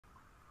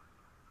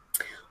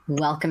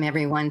Welcome,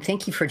 everyone.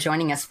 Thank you for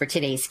joining us for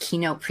today's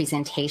keynote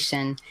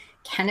presentation,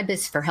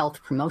 Cannabis for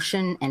Health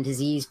Promotion and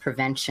Disease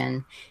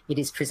Prevention. It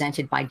is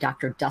presented by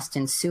Dr.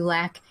 Dustin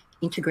Sulak,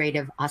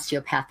 integrative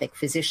osteopathic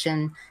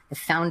physician, the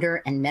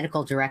founder and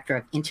medical director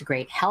of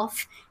Integr8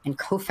 Health, and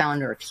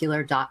co-founder of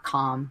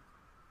Healer.com.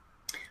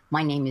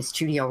 My name is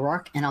Judy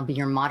O'Rourke, and I'll be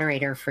your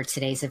moderator for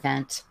today's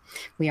event.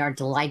 We are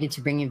delighted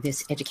to bring you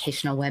this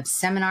educational web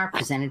seminar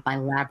presented by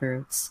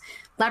LabRoots.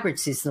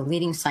 LabRoots is the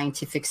leading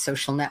scientific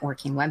social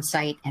networking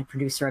website and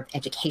producer of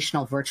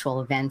educational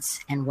virtual events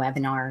and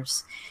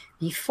webinars.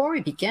 Before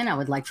we begin, I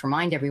would like to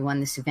remind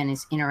everyone this event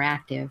is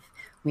interactive.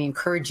 We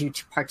encourage you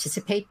to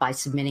participate by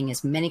submitting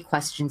as many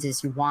questions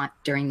as you want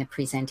during the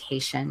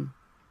presentation.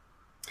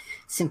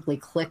 Simply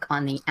click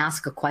on the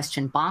Ask a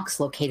Question box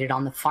located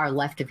on the far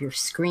left of your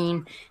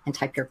screen and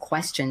type your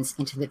questions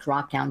into the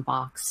drop-down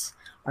box.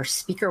 Our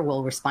speaker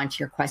will respond to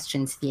your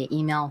questions via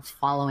email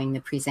following the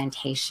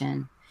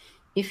presentation.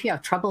 If you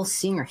have trouble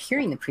seeing or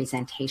hearing the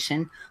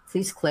presentation,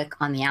 please click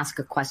on the Ask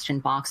a Question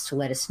box to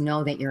let us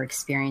know that you're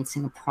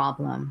experiencing a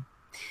problem.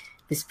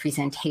 This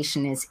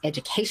presentation is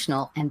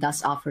educational and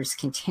thus offers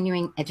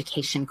continuing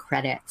education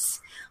credits.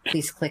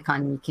 Please click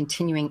on the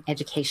Continuing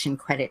Education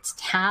Credits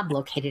tab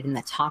located in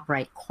the top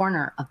right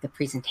corner of the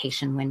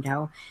presentation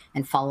window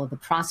and follow the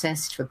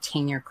process to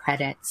obtain your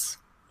credits.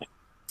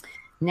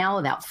 Now,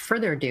 without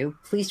further ado,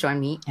 please join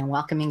me in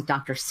welcoming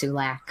Dr.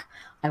 Sulak.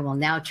 I will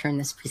now turn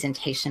this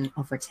presentation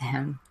over to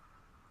him.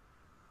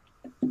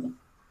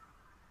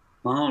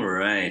 All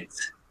right.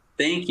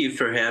 Thank you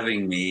for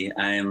having me.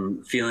 I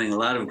am feeling a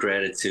lot of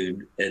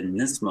gratitude in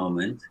this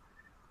moment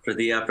for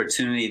the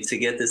opportunity to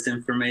get this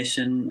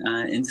information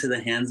into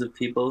the hands of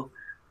people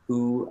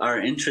who are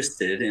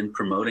interested in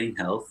promoting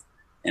health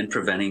and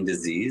preventing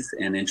disease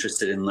and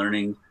interested in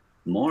learning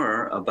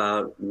more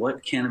about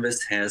what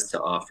cannabis has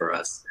to offer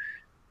us.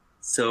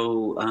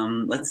 So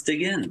let's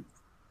dig in.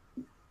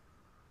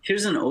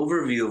 Here's an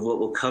overview of what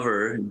we'll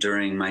cover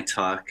during my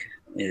talk.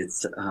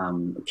 It's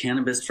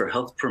cannabis for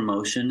health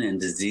promotion and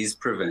disease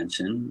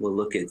prevention. We'll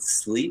look at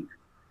sleep,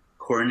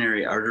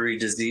 coronary artery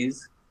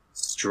disease,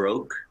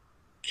 stroke,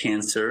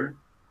 cancer,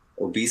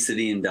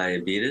 obesity and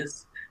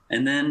diabetes.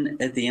 And then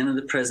at the end of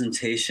the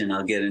presentation,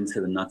 I'll get into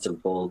the nuts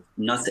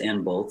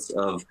and bolts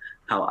of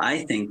how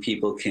I think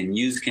people can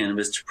use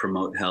cannabis to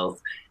promote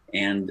health.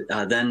 And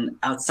then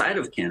outside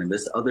of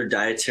cannabis, other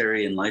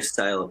dietary and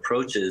lifestyle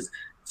approaches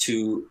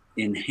to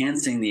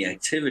enhancing the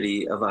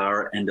activity of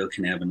our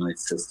endocannabinoid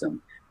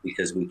system,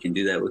 because we can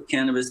do that with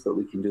cannabis, but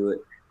we can do it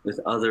with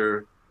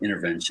other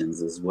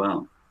interventions as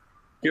well.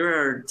 Here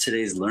are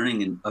today's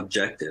learning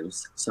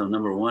objectives. So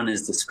number one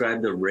is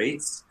describe the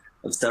rates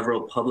of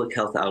several public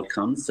health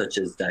outcomes, such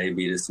as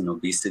diabetes and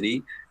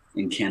obesity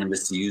in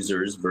cannabis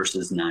users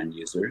versus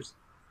non-users.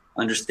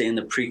 Understand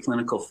the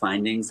preclinical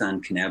findings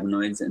on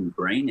cannabinoids and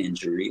brain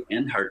injury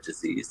and heart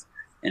disease,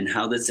 and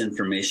how this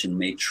information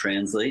may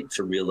translate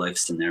to real-life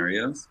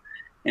scenarios,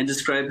 and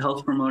describe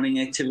health-promoting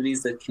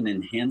activities that can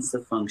enhance the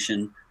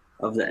function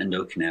of the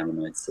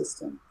endocannabinoid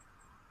system.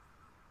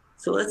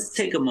 So let's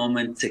take a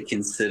moment to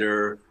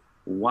consider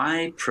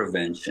why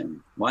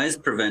prevention. Why is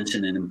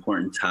prevention an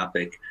important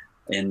topic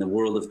in the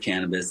world of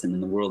cannabis and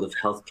in the world of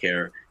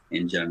healthcare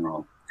in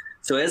general?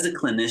 So as a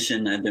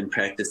clinician, I've been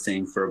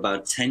practicing for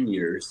about 10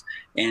 years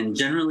and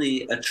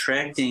generally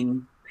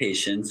attracting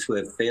patients who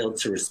have failed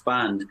to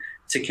respond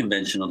to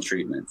conventional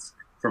treatments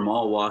from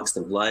all walks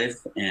of life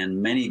and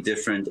many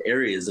different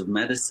areas of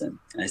medicine.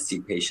 I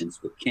see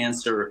patients with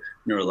cancer,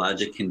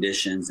 neurologic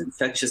conditions,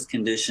 infectious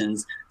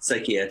conditions,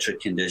 psychiatric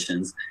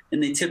conditions,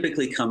 and they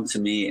typically come to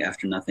me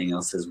after nothing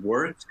else has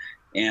worked.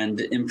 And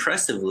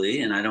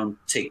impressively, and I don't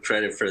take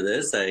credit for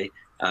this, I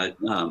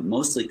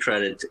mostly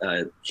credit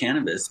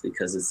cannabis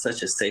because it's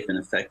such a safe and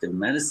effective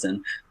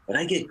medicine, but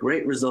I get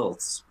great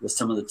results with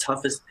some of the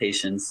toughest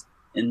patients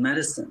in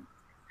medicine.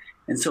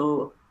 And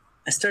so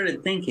I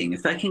started thinking,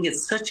 if I can get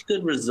such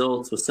good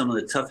results with some of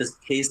the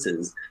toughest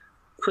cases,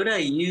 could I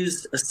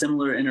use a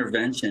similar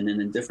intervention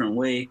in a different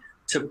way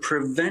to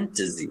prevent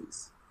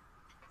disease?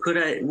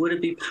 Would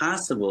it be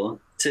possible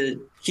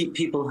to keep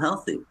people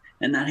healthy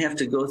and not have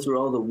to go through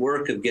all the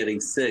work of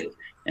getting sick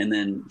and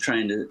then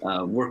trying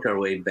to work our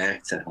way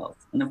back to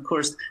health? And of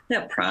course,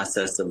 that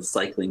process of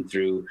cycling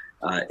through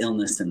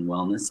illness and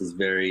wellness is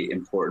very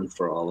important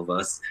for all of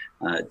us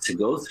to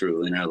go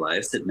through in our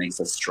lives. It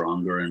makes us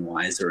stronger and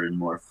wiser and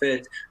more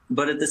fit.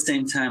 But at the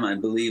same time, I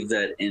believe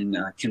that in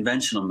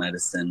conventional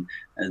medicine,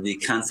 the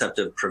concept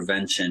of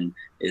prevention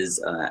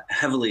is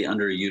heavily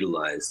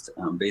underutilized.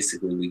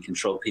 Basically, we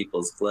control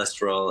people's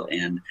cholesterol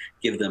and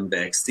give them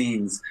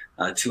vaccines,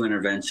 two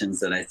interventions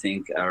that I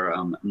think are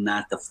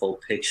not the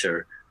full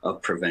picture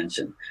of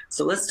prevention.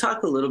 So let's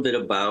talk a little bit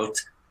about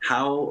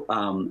how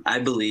I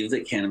believe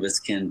that cannabis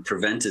can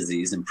prevent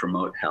disease and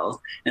promote health,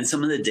 and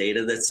some of the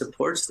data that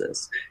supports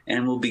this.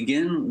 And we'll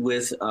begin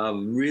with a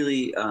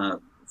really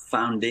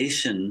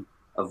foundation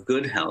of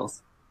good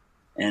health,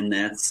 and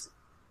that's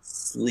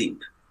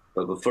sleep.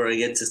 But before I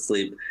get to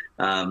sleep,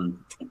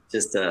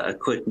 just a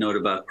quick note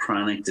about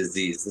chronic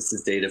disease. This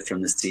is data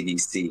from the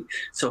CDC.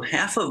 So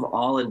half of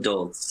all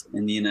adults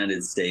in the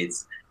United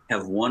States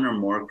have one or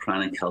more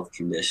chronic health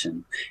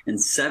condition, and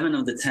 7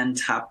 of the 10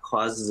 top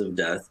causes of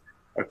death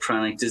are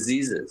chronic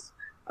diseases.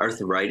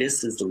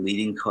 Arthritis is the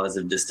leading cause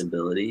of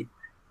disability,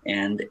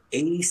 and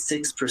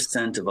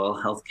 86% of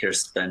all healthcare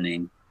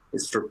spending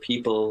is for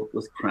people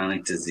with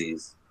chronic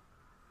disease.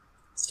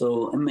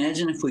 So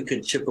imagine if we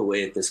could chip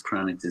away at this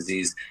chronic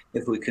disease,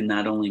 if we could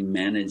not only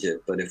manage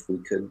it, but if we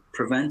could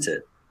prevent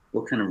it,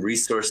 what kind of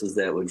resources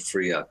that would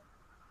free up,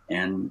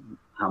 and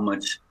how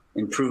much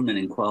improvement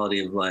in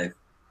quality of life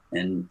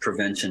and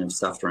prevention of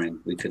suffering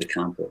we could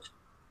accomplish.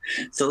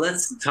 So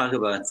let's talk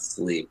about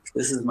sleep.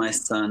 This is my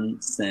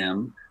son,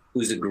 Sam,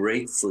 who's a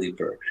great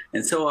sleeper.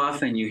 And so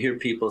often you hear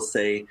people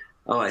say,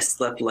 oh, I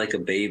slept like a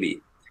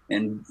baby.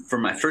 And for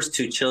my first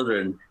 2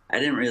 children, I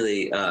didn't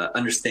really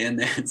understand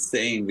that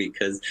saying,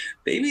 because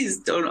babies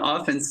don't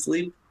often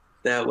sleep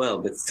that well.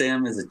 But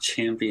Sam is a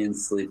champion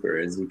sleeper,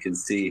 as you can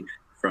see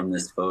from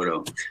this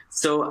photo.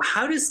 So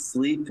how does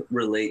sleep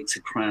relate to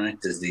chronic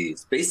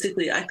disease?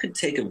 Basically, I could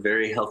take a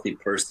very healthy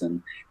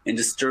person and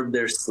disturb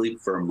their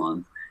sleep for a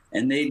month,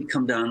 and they'd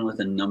come down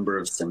with a number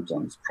of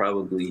symptoms,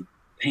 probably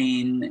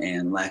pain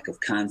and lack of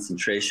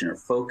concentration or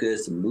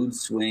focus, and mood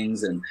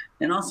swings, and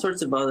all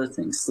sorts of other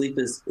things. Sleep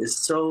is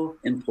so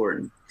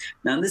important.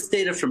 Now, this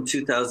data from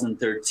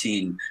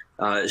 2013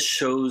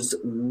 shows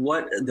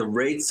what the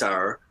rates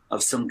are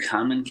of some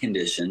common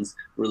conditions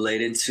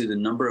related to the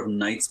number of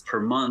nights per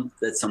month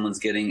that someone's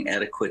getting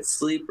adequate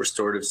sleep,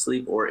 restorative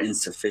sleep, or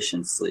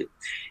insufficient sleep.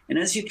 And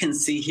as you can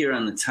see here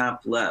on the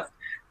top left,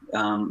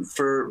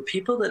 for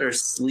people that are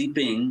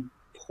sleeping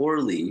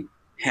poorly,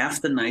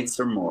 half the nights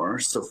or more,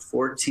 so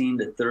 14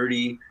 to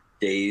 30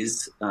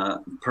 days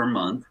per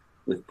month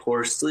with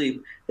poor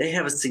sleep, they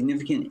have a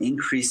significant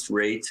increased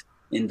rate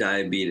in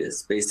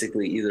diabetes,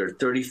 basically either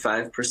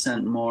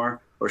 35%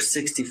 more or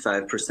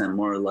 65%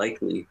 more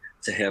likely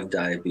to have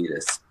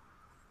diabetes.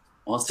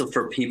 Also,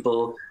 for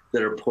people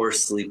that are poor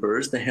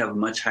sleepers, they have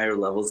much higher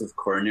levels of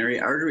coronary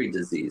artery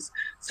disease.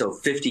 So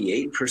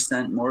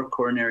 58% more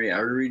coronary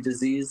artery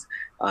disease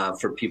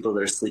for people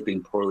that are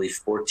sleeping poorly,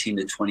 14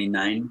 to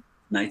 29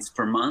 nights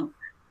per month.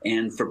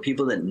 And for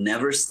people that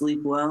never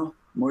sleep well,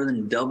 more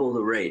than double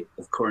the rate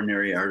of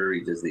coronary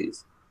artery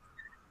disease.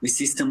 We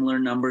see similar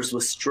numbers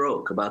with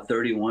stroke, about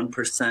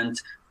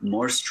 31%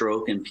 more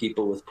stroke in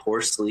people with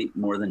poor sleep,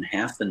 more than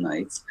half the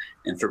nights.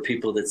 And for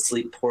people that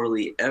sleep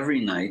poorly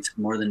every night,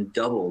 more than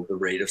double the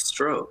rate of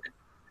stroke.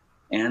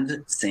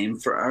 And same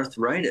for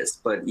arthritis.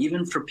 But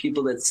even for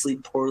people that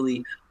sleep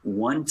poorly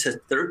 1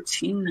 to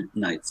 13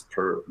 nights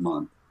per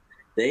month,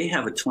 they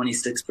have a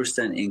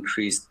 26%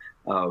 increased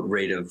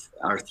rate of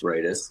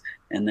arthritis.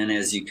 And then,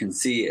 as you can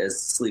see,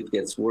 as sleep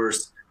gets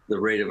worse, the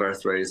rate of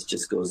arthritis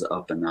just goes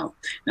up and up.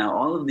 Now,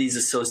 all of these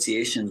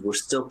associations were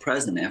still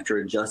present after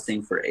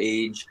adjusting for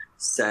age,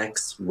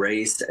 sex,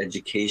 race,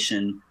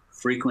 education,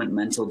 frequent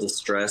mental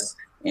distress,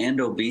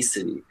 and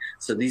obesity.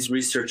 So these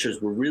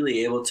researchers were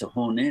really able to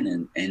hone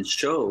in and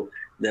show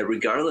that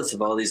regardless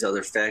of all these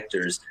other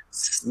factors,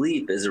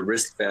 sleep is a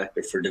risk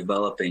factor for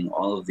developing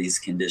all of these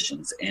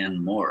conditions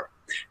and more.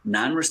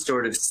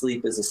 Non-restorative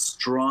sleep is a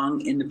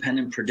strong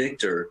independent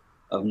predictor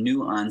of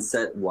new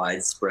onset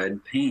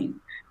widespread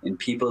pain. And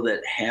people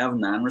that have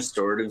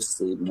non-restorative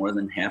sleep more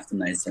than half the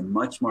nights are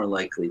much more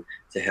likely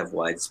to have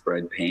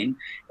widespread pain.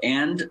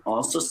 And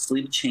also,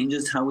 sleep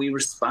changes how we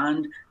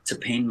respond to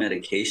pain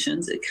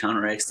medications. It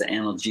counteracts the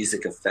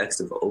analgesic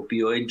effects of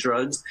opioid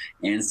drugs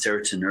and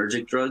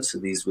serotonergic drugs. So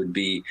these would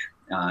be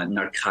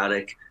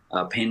narcotic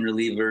pain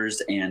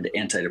relievers and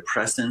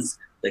antidepressants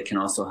that can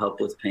also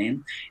help with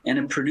pain. And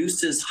it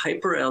produces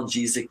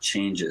hyperalgesic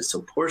changes.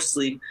 So poor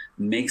sleep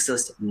makes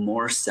us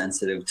more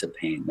sensitive to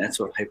pain. That's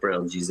what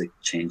hyperalgesic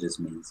changes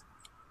means.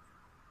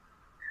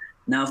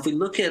 Now, if we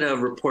look at a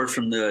report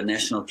from the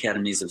National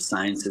Academies of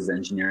Sciences,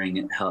 Engineering,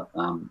 and Health,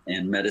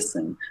 and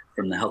Medicine,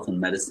 from the Health and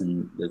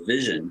Medicine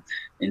Division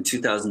in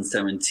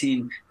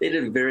 2017, they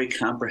did a very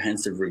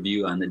comprehensive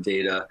review on the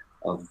data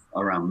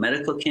around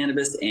medical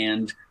cannabis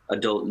and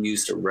adult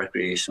use or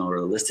recreational or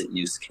illicit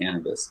use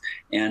cannabis.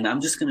 And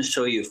I'm just going to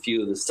show you a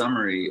few of the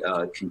summary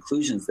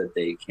conclusions that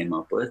they came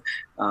up with.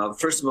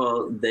 First of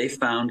all, they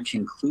found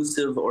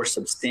conclusive or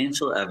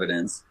substantial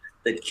evidence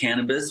that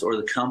cannabis or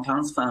the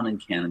compounds found in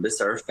cannabis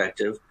are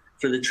effective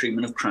for the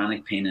treatment of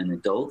chronic pain in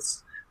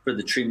adults, for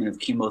the treatment of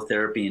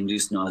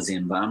chemotherapy-induced nausea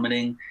and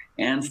vomiting,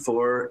 and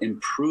for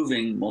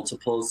improving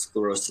multiple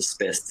sclerosis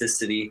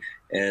spasticity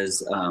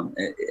as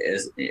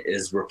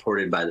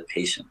reported by the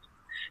patient.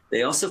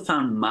 They also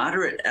found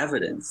moderate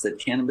evidence that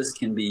cannabis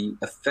can be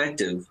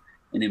effective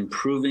in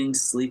improving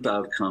sleep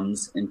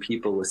outcomes in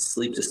people with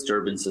sleep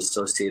disturbance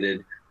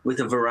associated with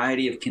a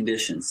variety of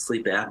conditions: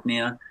 sleep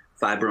apnea,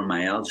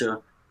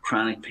 fibromyalgia,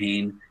 chronic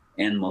pain,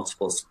 and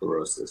multiple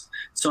sclerosis.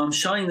 So I'm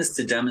showing this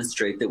to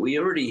demonstrate that we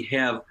already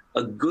have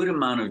a good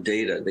amount of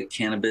data that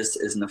cannabis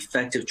is an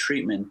effective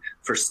treatment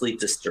for sleep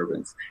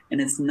disturbance.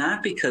 And it's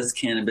not because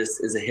cannabis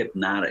is a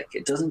hypnotic.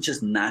 It doesn't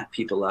just knock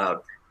people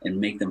out and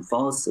make them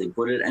fall asleep.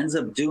 What it ends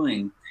up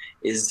doing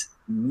is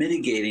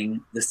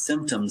mitigating the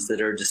symptoms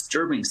that are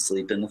disturbing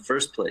sleep in the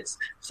first place.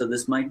 So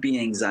this might be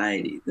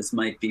anxiety, this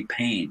might be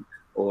pain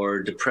or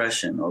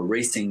depression or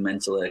racing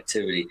mental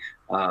activity,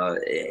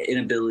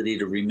 inability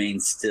to remain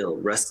still,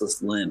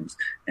 restless limbs,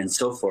 and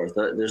so forth.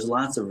 There's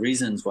lots of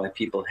reasons why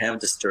people have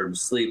disturbed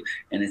sleep,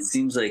 and it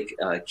seems like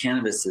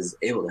cannabis is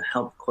able to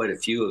help quite a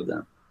few of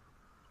them.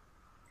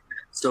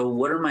 So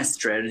what are my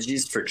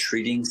strategies for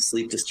treating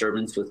sleep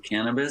disturbance with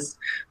cannabis?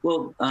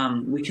 Well,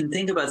 we can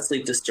think about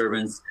sleep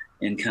disturbance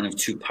in kind of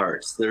two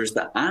parts. There's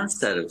the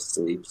onset of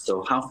sleep.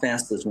 So how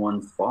fast does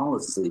one fall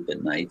asleep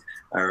at night?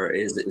 Or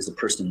is a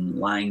person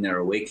lying there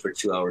awake for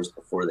 2 hours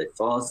before they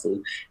fall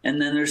asleep?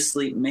 And then there's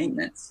sleep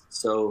maintenance.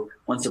 So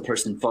once a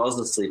person falls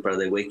asleep, are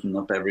they waking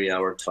up every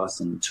hour,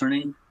 tossing and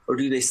turning, or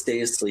do they stay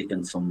asleep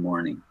until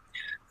morning?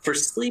 For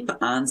sleep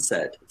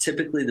onset,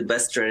 typically the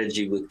best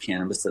strategy with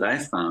cannabis that I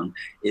found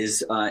is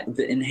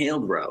the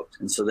inhaled route.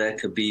 And so that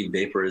could be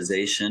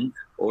vaporization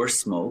or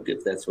smoke,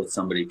 if that's what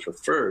somebody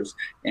prefers.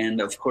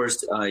 And of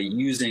course,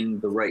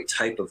 using the right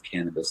type of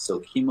cannabis.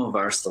 So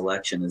chemovar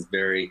selection is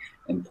very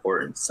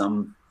important.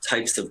 Some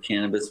types of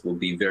cannabis will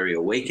be very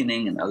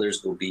awakening and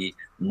others will be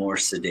more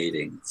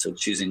sedating. So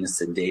choosing a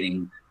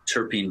sedating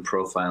terpene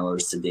profile or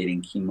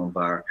sedating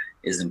chemovar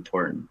is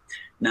important.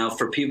 Now,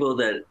 for people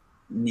that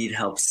need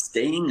help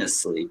staying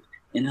asleep,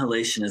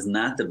 inhalation is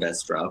not the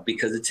best route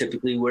because it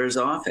typically wears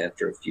off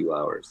after a few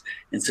hours.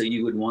 And so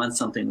you would want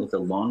something with a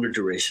longer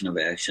duration of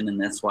action, and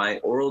that's why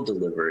oral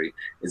delivery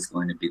is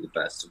going to be the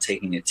best. So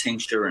taking a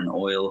tincture, an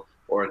oil,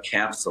 or a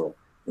capsule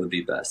would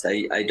be best.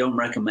 I don't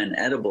recommend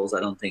edibles. I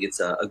don't think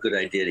it's a good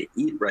idea to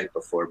eat right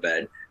before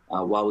bed.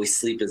 While we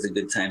sleep is a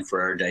good time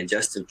for our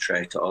digestive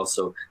tract to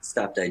also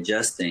stop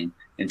digesting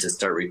and to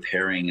start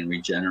repairing and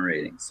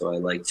regenerating. So I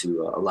like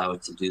to allow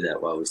it to do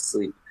that while we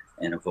sleep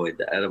and avoid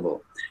the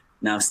edible.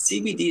 Now,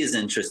 CBD is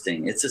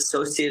interesting. It's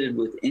associated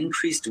with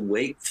increased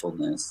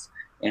wakefulness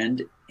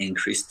and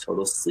increased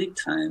total sleep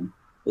time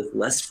with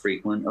less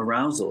frequent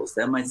arousals.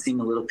 That might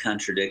seem a little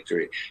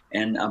contradictory.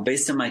 And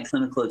based on my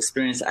clinical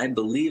experience, I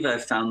believe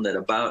I've found that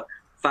about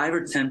 5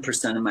 or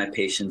 10% of my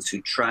patients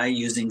who try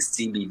using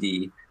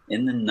CBD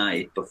in the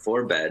night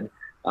before bed,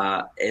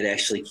 it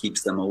actually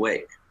keeps them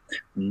awake.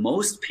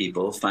 Most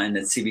people find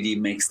that CBD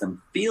makes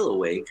them feel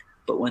awake,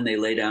 but when they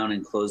lay down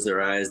and close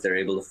their eyes, they're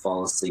able to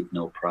fall asleep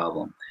no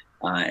problem.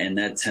 And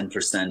that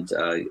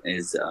 10%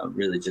 is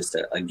really just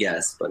a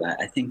guess, but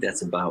I think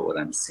that's about what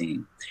I'm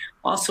seeing.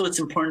 Also, it's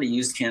important to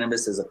use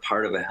cannabis as a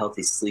part of a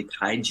healthy sleep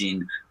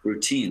hygiene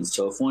routine.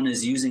 So if one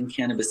is using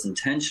cannabis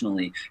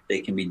intentionally, they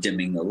can be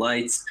dimming the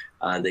lights,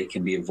 they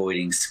can be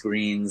avoiding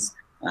screens,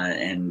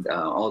 and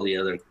all the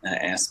other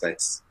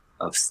aspects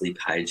of sleep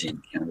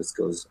hygiene. Cannabis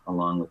goes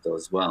along with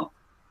those well.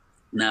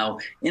 Now,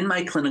 in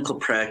my clinical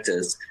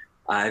practice,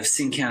 I've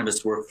seen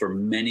cannabis work for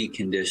many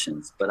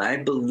conditions, but I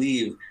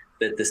believe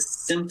that the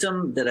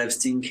symptom that I've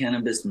seen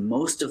cannabis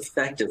most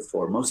effective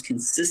for, most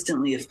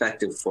consistently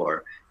effective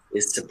for,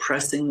 is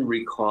suppressing the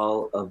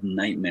recall of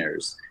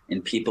nightmares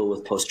in people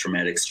with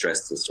post-traumatic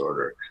stress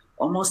disorder.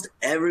 Almost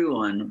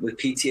everyone with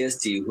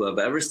PTSD who I've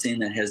ever seen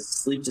that has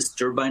sleep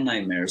disturbed by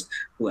nightmares,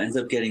 who ends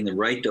up getting the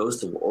right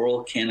dose of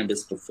oral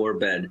cannabis before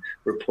bed,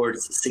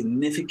 reports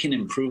significant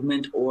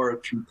improvement or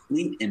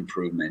complete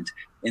improvement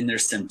in their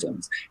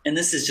symptoms. And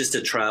this is just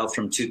a trial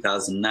from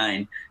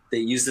 2009 that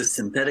used a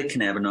synthetic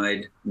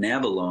cannabinoid,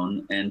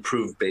 nabilone, and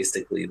proved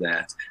basically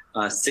that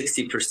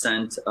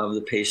 60% of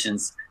the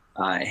patients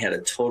had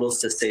a total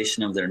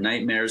cessation of their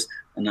nightmares.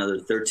 Another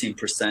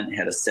 13%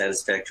 had a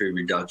satisfactory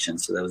reduction.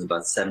 So that was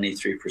about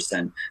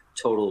 73%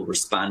 total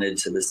responded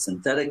to the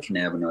synthetic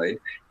cannabinoid,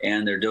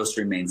 and their dose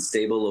remained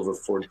stable over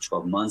 4 to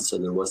 12 months. So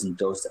there wasn't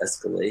dose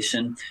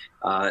escalation.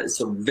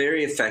 So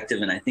very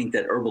effective. And I think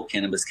that herbal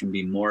cannabis can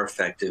be more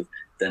effective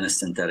than a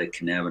synthetic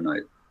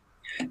cannabinoid.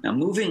 Now,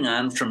 moving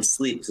on from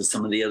sleep to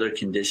some of the other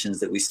conditions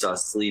that we saw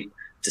sleep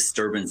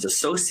disturbance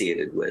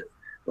associated with,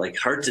 like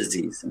heart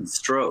disease and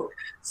stroke.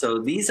 So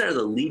these are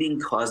the leading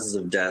causes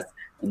of death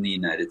in the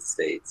United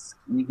States.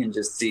 And you can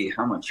just see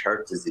how much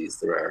heart disease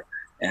there are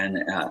and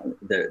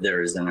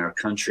there is in our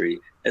country,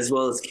 as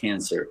well as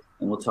cancer.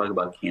 And we'll talk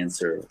about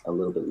cancer a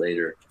little bit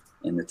later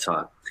in the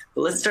talk.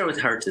 But let's start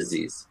with heart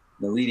disease,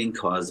 the leading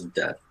cause of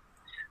death.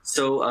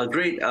 So a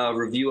great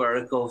review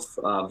article,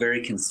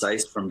 very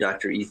concise, from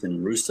Dr.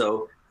 Ethan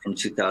Russo from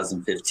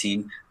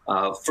 2015.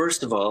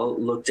 First of all,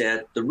 looked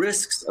at the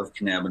risks of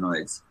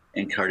cannabinoids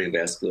and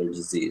cardiovascular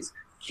disease.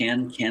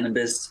 Can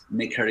cannabis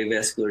make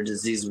cardiovascular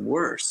disease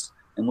worse?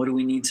 And what do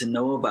we need to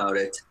know about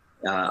it,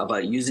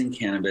 about using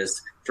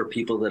cannabis for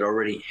people that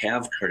already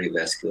have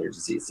cardiovascular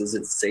disease? Is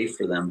it safe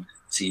for them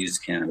to use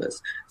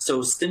cannabis?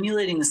 So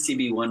stimulating the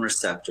CB1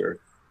 receptor,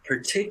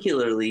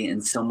 particularly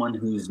in someone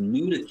who's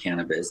new to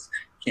cannabis,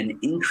 can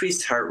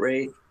increase heart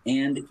rate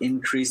and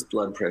increased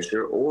blood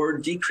pressure or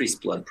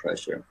decreased blood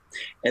pressure.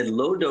 At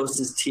low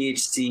doses,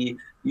 THC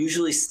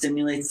usually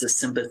stimulates the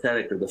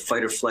sympathetic or the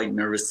fight or flight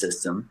nervous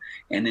system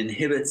and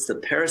inhibits the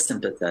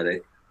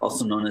parasympathetic,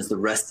 also known as the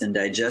rest and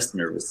digest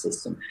nervous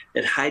system.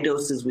 At high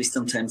doses, we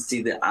sometimes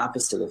see the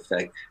opposite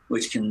effect,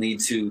 which can lead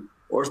to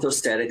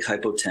orthostatic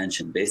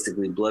hypotension.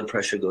 Basically, blood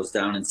pressure goes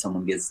down and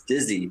someone gets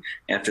dizzy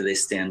after they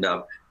stand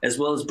up, as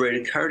well as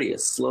bradycardia,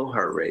 slow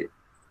heart rate.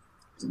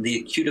 The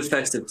acute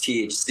effects of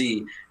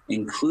THC,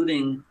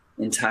 including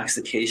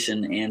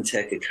intoxication and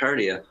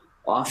tachycardia,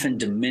 often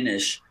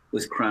diminish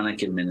with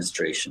chronic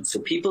administration. So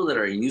people that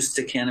are used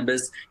to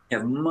cannabis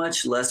have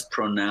much less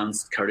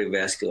pronounced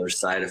cardiovascular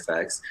side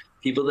effects.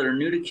 People that are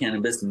new to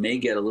cannabis may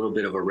get a little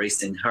bit of a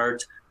racing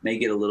heart, may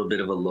get a little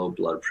bit of a low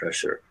blood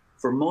pressure.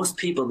 For most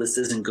people, this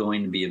isn't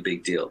going to be a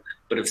big deal.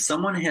 But if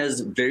someone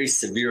has very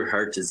severe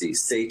heart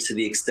disease, say to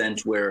the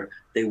extent where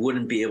they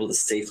wouldn't be able to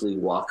safely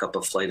walk up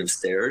a flight of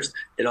stairs,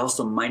 it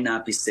also might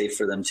not be safe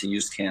for them to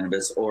use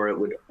cannabis, or it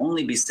would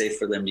only be safe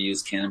for them to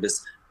use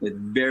cannabis with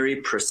very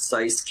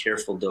precise,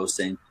 careful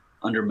dosing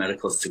under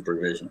medical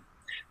supervision.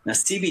 Now,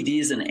 CBD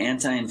is an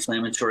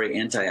anti-inflammatory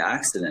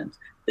antioxidant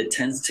that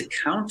tends to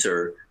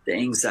counter the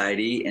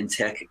anxiety and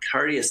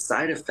tachycardia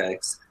side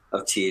effects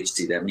of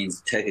THC. That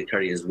means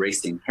tachycardia is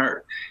racing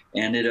heart.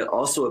 And it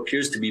also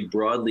appears to be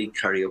broadly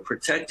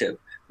cardioprotective,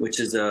 which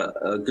is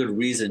a good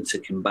reason to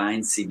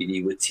combine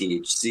CBD with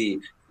THC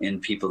in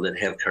people that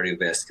have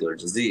cardiovascular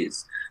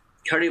disease.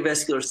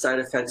 Cardiovascular side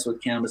effects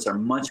with cannabis are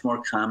much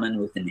more common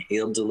with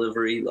inhaled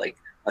delivery, like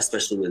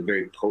especially with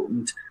very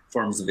potent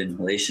forms of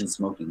inhalation,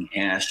 smoking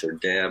hash or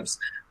dabs.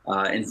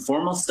 In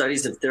formal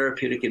studies of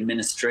therapeutic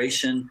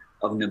administration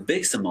of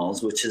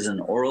nabiximols, which is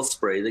an oral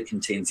spray that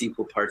contains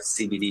equal parts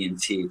CBD and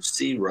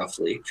THC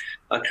roughly,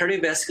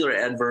 cardiovascular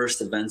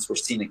adverse events were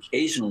seen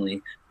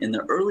occasionally in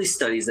the early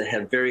studies that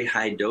had very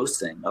high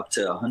dosing, up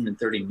to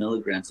 130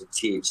 milligrams of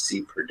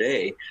THC per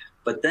day.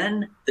 But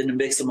then the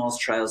nabiximols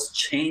trials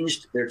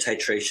changed their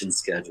titration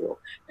schedule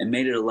and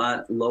made it a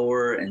lot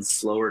lower and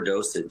slower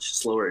dosage,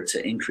 slower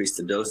to increase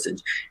the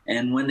dosage.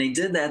 And when they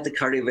did that, the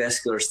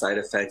cardiovascular side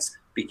effects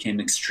became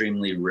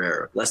extremely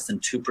rare, less than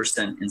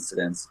 2%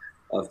 incidence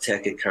of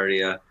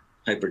tachycardia,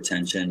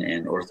 hypertension,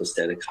 and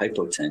orthostatic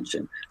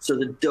hypotension. So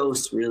the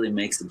dose really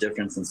makes a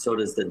difference, and so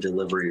does the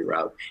delivery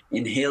route.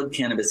 Inhaled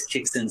cannabis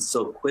kicks in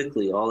so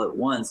quickly all at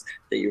once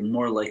that you're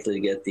more likely to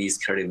get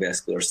these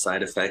cardiovascular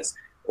side effects.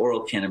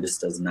 Oral cannabis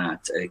does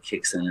not. It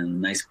kicks in a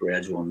nice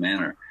gradual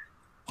manner.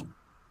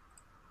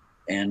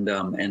 And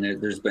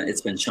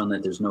it's been shown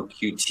that there's no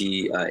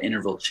QT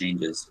interval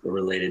changes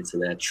related to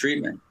that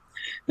treatment.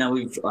 Now,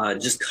 we've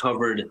just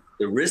covered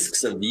the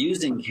risks of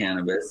using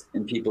cannabis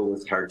in people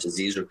with heart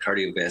disease or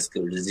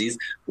cardiovascular disease.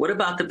 What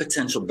about the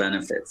potential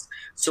benefits?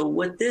 So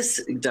what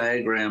this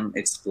diagram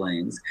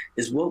explains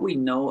is what we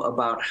know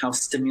about how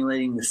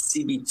stimulating the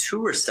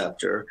CB2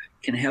 receptor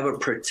can have a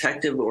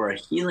protective or a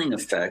healing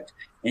effect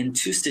in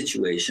two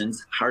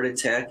situations, heart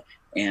attack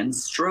and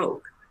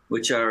stroke,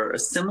 which are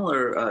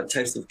similar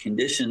types of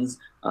conditions.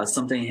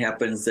 Something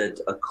happens that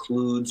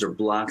occludes or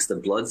blocks the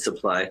blood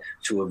supply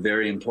to a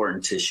very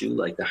important tissue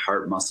like the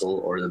heart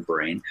muscle or the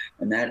brain,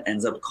 and that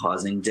ends up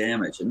causing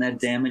damage. And that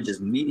damage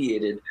is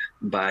mediated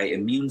by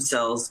immune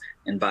cells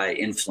and by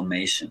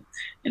inflammation.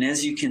 And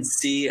as you can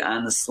see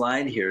on the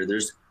slide here,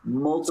 there's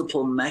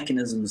multiple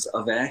mechanisms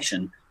of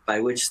action by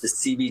which the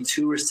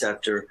CB2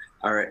 receptor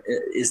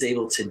is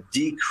able to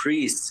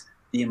decrease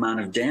the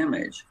amount of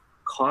damage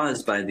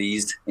caused by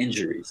these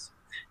injuries.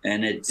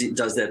 And it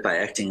does that by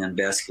acting on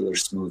vascular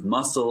smooth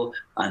muscle,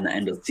 on the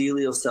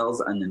endothelial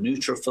cells, on the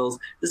neutrophils.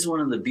 This is one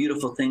of the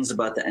beautiful things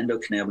about the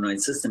endocannabinoid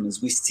system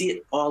is we see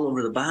it all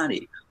over the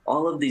body.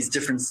 All of these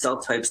different cell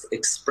types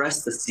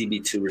express the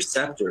CB2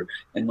 receptor.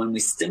 And when we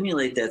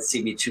stimulate that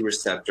CB2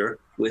 receptor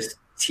with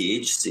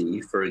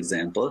THC, for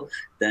example,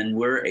 then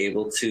we're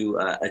able to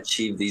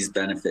achieve these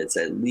benefits,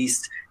 at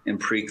least in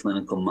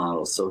preclinical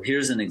models. So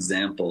here's an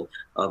example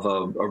of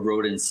a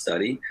rodent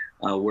study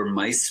where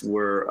mice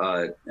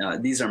were,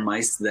 these are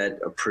mice that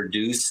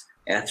produce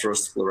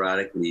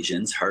atherosclerotic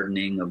lesions,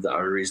 hardening of the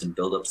arteries and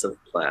buildups of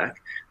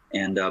plaque.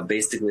 And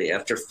basically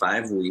after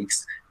 5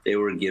 weeks, they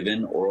were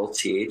given oral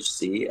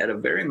THC at a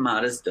very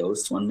modest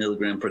dose, 1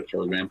 milligram per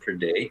kilogram per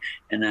day.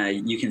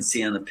 And you can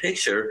see on the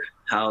picture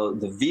how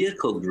the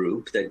vehicle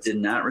group that did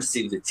not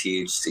receive the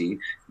THC,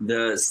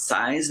 the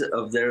size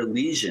of their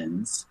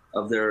lesions,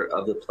 of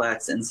the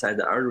plaques inside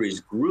the arteries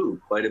grew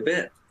quite a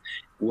bit,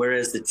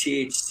 whereas the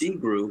THC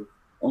group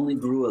only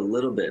grew a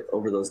little bit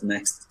over those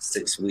next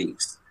 6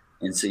 weeks.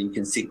 And so you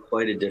can see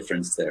quite a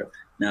difference there.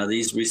 Now,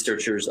 these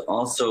researchers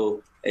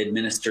also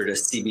administered a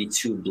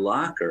CB2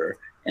 blocker,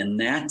 and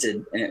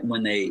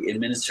when they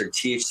administered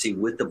THC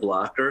with the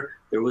blocker,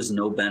 there was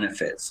no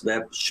benefit. So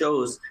that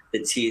shows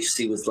that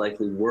THC was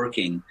likely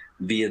working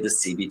via the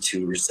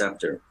CB2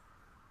 receptor.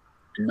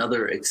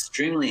 Another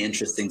extremely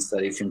interesting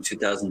study from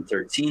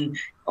 2013,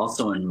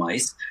 also in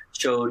mice,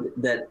 showed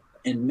that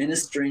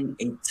administering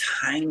a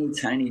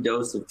tiny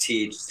dose of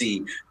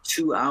THC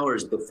 2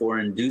 hours before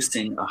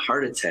inducing a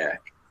heart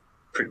attack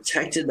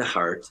protected the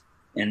heart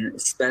and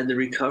sped the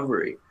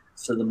recovery.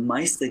 So the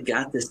mice that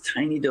got this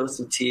tiny dose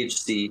of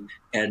THC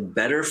had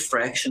better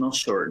fractional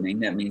shortening.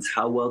 That means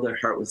how well their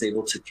heart was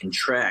able to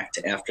contract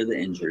after the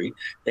injury.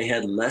 They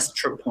had less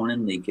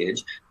troponin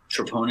leakage.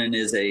 Troponin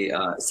is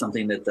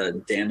something that the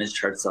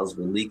damaged heart cells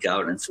will leak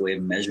out, and it's a way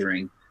of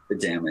measuring the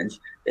damage.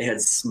 They had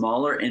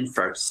smaller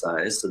infarct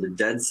size, so the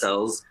dead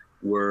cells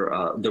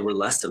there were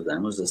less of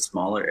them. It was a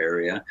smaller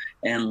area,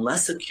 and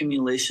less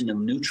accumulation of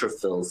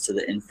neutrophils to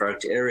the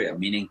infarct area,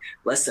 meaning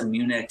less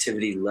immune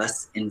activity,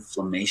 less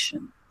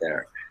inflammation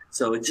there.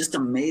 So it's just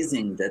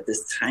amazing that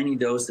this tiny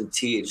dose of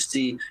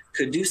THC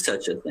could do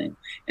such a thing.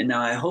 And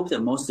now I hope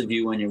that most of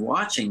you, when you're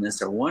watching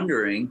this, are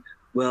wondering,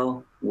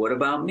 well, what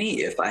about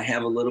me? If I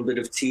have a little bit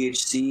of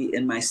THC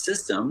in my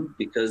system,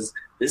 because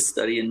this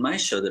study in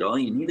mice show that all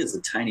you need is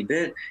a tiny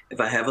bit. If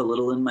I have a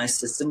little in my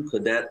system,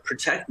 could that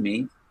protect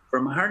me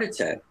from a heart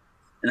attack?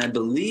 And I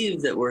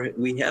believe that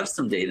we have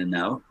some data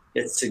now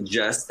that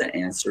suggests the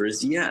answer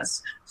is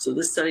yes. So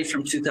this study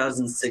from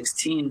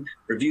 2016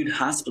 reviewed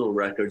hospital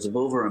records of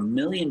over 1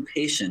 million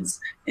patients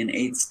in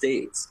 8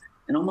 states,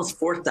 and almost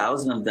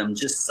 4,000 of them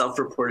just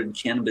self-reported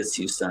cannabis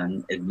use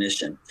on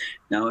admission.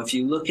 Now, if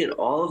you look at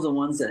all of the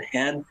ones that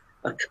had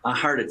a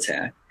heart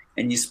attack,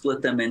 and you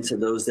split them into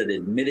those that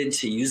admitted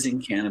to using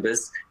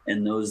cannabis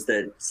and those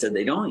that said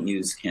they don't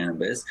use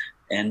cannabis,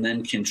 and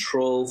then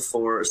control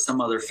for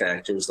some other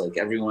factors, like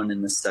everyone in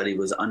the study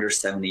was under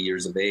 70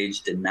 years of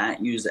age, did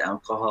not use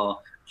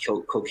alcohol,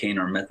 cocaine,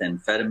 or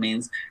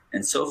methamphetamines,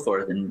 and so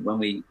forth. And when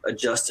we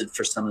adjusted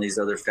for some of these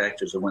other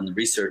factors, or when the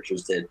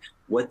researchers did,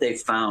 what they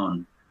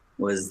found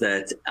was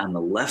that on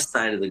the left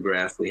side of the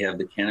graph, we have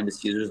the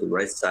cannabis users, the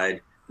right side,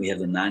 we have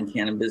the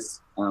non-cannabis,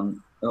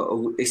 on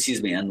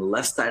the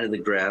left side of the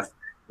graph,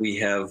 we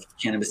have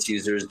cannabis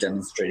users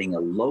demonstrating a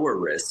lower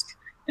risk,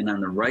 and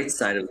on the right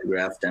side of the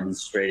graph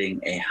demonstrating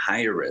a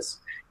higher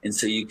risk. And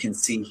so you can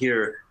see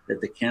here that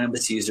the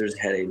cannabis users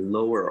had a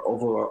lower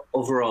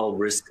overall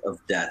risk of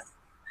death.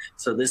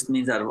 So this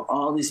means out of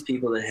all these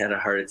people that had a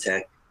heart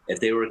attack, if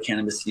they were a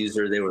cannabis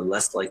user, they were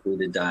less likely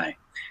to die.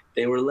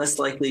 They were less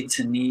likely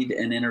to need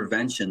an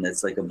intervention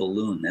that's like a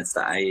balloon, that's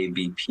the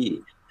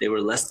IABP. They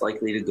were less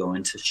likely to go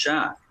into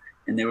shock,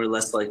 and they were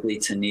less likely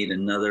to need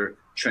another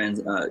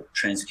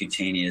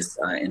transcutaneous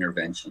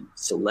intervention.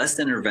 So less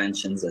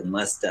interventions and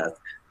less death.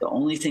 The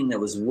only thing that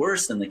was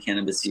worse in the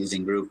cannabis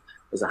using group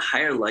was a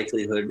higher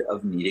likelihood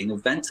of needing a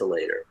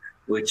ventilator,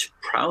 which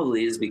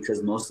probably is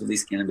because most of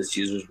these cannabis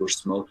users were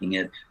smoking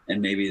it,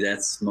 and maybe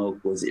that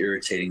smoke was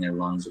irritating their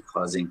lungs or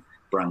causing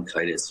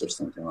bronchitis or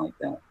something like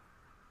that.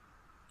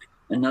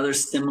 Another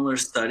similar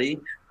study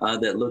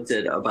that looked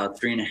at about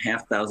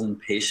 3,500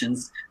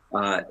 patients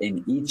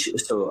in each,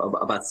 so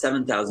about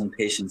 7,000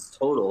 patients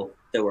total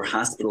that were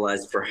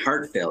hospitalized for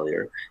heart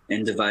failure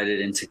and divided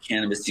into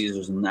cannabis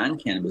users and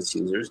non-cannabis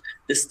users.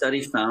 This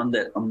study found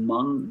that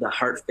among the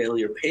heart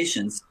failure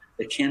patients,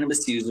 the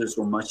cannabis users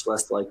were much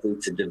less likely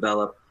to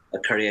develop a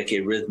cardiac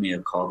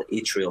arrhythmia called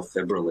atrial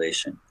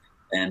fibrillation.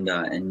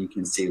 And you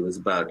can see it was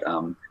about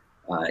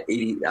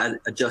 80,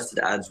 adjusted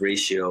odds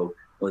ratio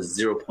was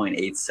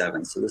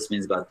 0.87. So this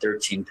means about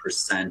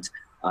 13%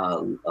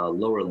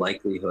 lower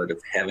likelihood of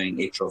having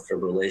atrial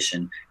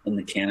fibrillation in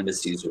the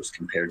cannabis users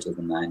compared to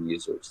the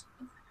non-users.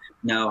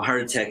 Now,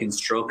 heart attack and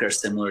stroke are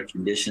similar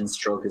conditions.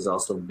 Stroke is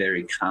also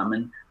very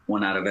common.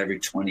 1 out of every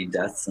 20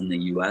 deaths in the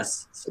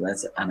US. So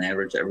that's on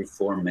average every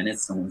 4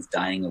 minutes, someone's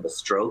dying of a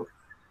stroke.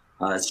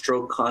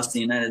 Stroke costs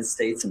the United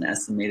States an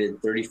estimated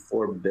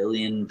 $34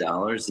 billion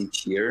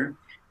each year.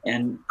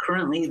 And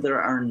currently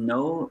there are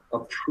no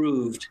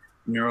approved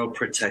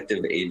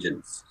neuroprotective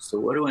agents. So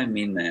what do I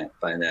mean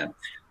by that?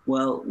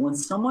 Well, when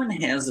someone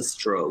has a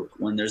stroke,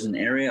 when there's an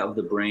area of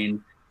the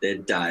brain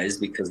that dies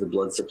because the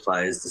blood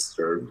supply is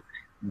disturbed,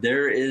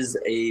 there is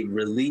a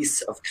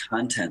release of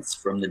contents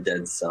from the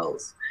dead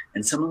cells.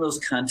 And some of those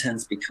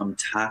contents become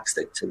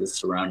toxic to the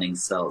surrounding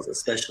cells,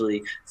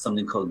 especially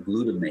something called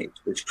glutamate,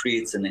 which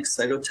creates an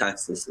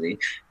excitotoxicity.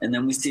 And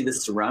then we see the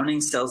surrounding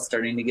cells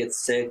starting to get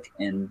sick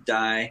and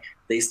die.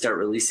 They start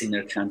releasing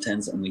their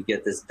contents, and we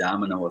get this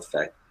domino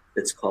effect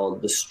that's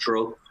called the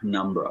stroke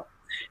penumbra.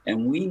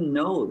 And we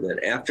know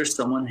that after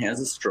someone has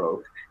a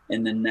stroke,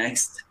 in the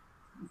next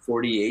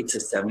 48 to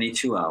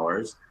 72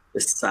 hours, the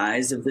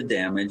size of the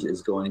damage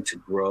is going to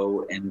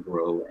grow and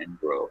grow and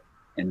grow.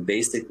 And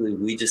basically,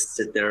 we just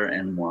sit there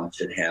and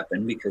watch it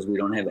happen because we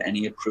don't have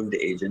any approved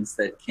agents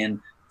that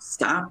can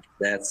stop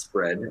that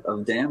spread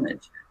of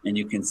damage. And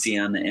you can see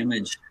on the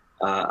image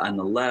on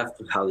the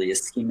left how the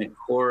ischemic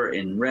core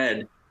in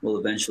red will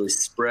eventually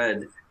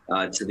spread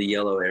to the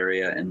yellow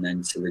area and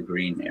then to the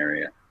green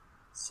area.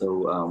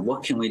 So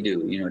what can we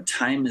do? You know,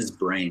 time is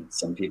brain,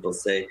 some people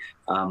say,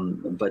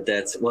 but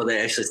that's, well, they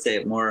actually say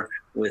it more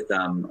with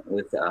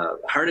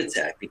heart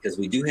attack, because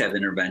we do have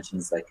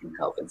interventions that can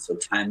help. And so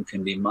time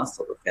can be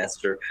muscle. The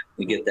faster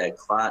we get that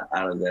clot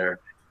out of there,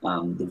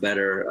 the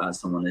better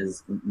someone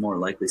is, more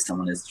likely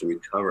someone is to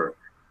recover.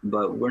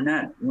 But we're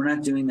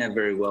not doing that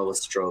very well with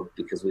stroke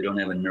because we don't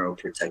have a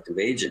neuroprotective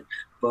agent.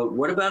 But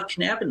what about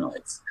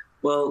cannabinoids?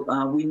 Well,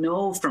 we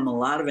know from a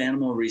lot of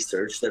animal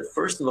research that,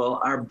 first of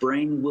all, our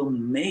brain will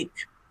make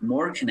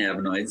more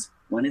cannabinoids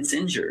when it's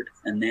injured.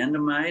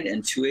 Anandamide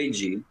and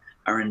 2-AG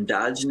are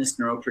endogenous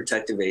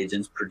neuroprotective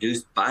agents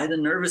produced by the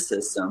nervous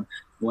system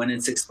when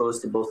it's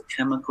exposed to both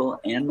chemical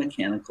and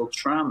mechanical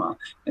trauma.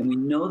 And we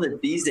know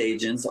that these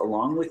agents,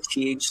 along with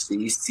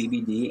THC,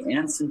 CBD,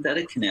 and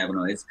synthetic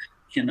cannabinoids,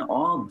 can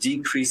all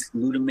decrease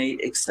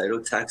glutamate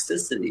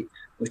excitotoxicity,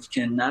 which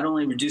can not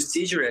only reduce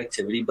seizure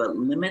activity, but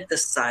limit the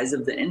size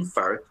of the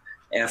infarct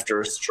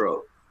after a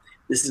stroke.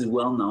 This is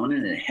well known,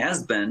 and it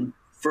has been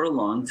for a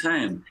long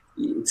time,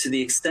 to the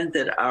extent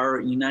that our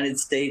United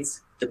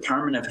States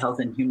Department of Health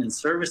and Human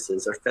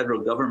Services, our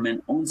federal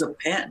government, owns a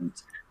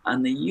patent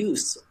on the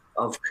use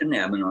of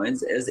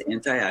cannabinoids as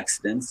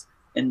antioxidants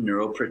and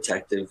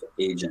neuroprotective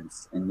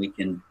agents. And we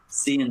can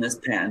see in this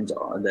patent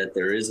that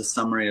there is a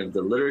summary of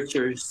the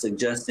literature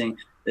suggesting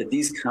that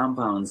these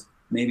compounds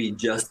may be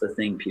just the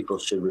thing people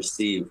should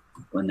receive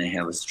when they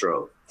have a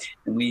stroke.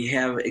 And we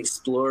have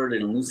explored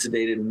and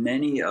elucidated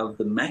many of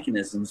the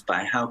mechanisms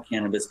by how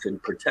cannabis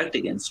could protect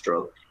against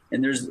stroke.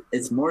 And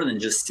it's more than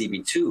just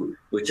CB2,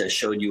 which I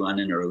showed you on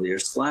an earlier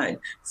slide.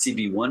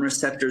 CB1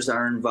 receptors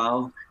are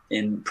involved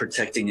in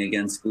protecting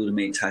against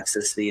glutamate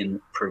toxicity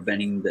and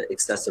preventing the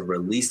excessive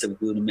release of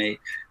glutamate.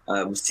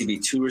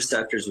 CB2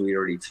 receptors we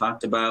already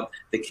talked about.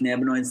 The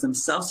cannabinoids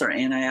themselves are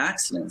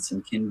antioxidants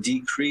and can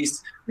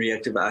decrease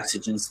reactive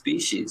oxygen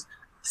species.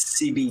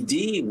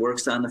 CBD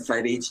works on the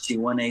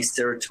 5-HT1A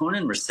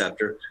serotonin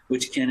receptor,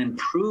 which can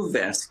improve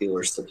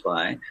vascular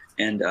supply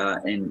and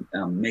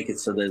make it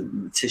so that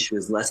the tissue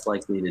is less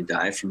likely to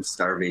die from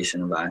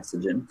starvation of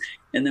oxygen.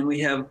 And then we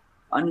have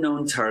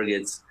unknown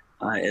targets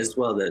as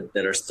well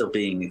that are still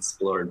being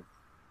explored.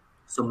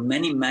 So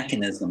many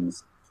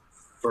mechanisms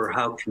for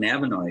how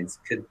cannabinoids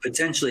could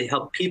potentially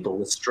help people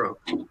with stroke.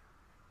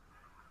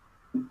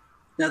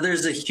 Now,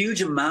 there's a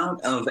huge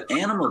amount of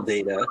animal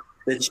data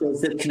that shows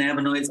that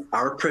cannabinoids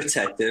are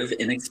protective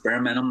in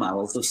experimental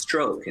models of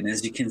stroke. And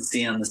as you can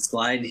see on the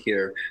slide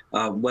here,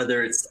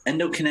 whether it's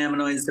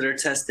endocannabinoids that are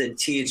tested,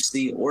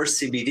 THC or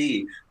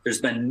CBD, there's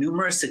been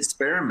numerous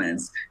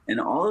experiments, and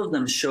all of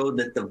them show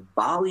that the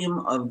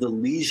volume of the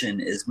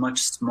lesion is much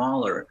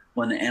smaller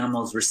when the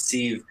animals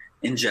receive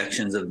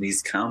injections of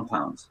these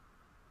compounds.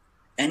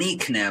 Any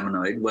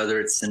cannabinoid, whether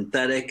it's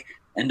synthetic,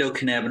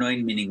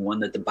 endocannabinoid, meaning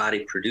one that the body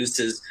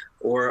produces,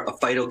 or a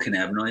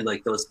phytocannabinoid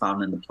like those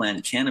found in the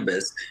plant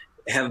cannabis,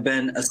 have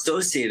been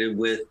associated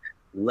with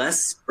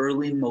less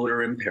early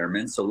motor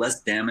impairment, so less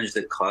damage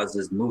that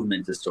causes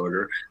movement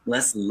disorder,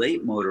 less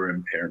late motor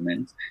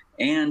impairment,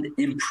 and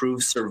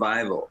improved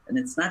survival. And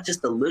it's not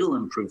just a little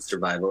improved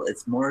survival,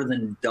 it's more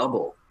than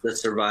double the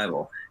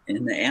survival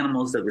in the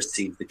animals that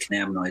receive the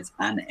cannabinoids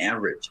on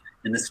average.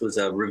 And this was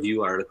a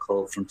review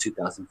article from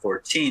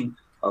 2014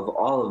 of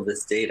all of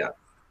this data.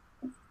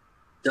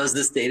 Does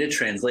this data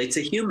translate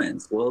to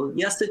humans? Well,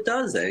 yes, it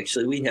does,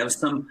 actually. We have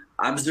some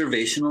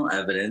observational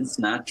evidence,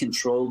 not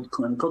controlled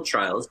clinical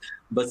trials,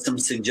 but some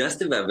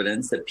suggestive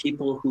evidence that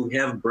people who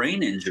have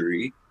brain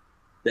injury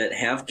that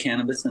have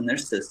cannabis in their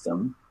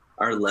system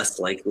are less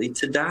likely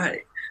to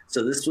die.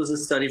 So this was a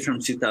study from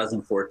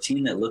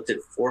 2014 that looked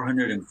at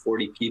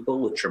 440 people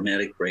with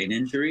traumatic brain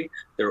injury.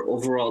 Their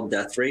overall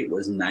death rate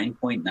was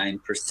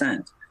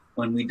 9.9%.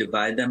 When we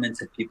divide them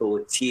into people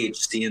with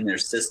THC in their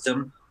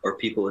system or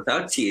people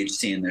without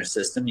THC in their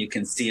system, you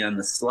can see on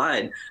the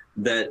slide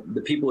that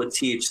the people with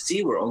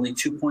THC were only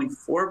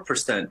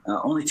 2.4%.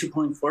 Only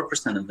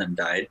 2.4% of them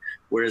died,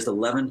 whereas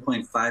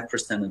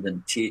 11.5% of the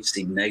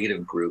THC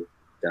negative group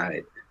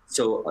died.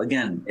 So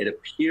again, it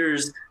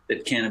appears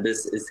that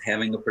cannabis is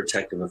having a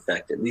protective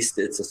effect. At least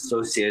it's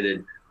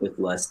associated with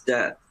less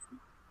death.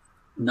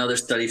 Another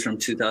study from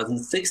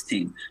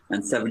 2016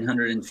 on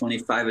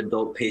 725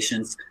 adult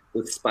patients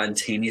with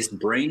spontaneous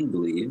brain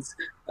bleeds,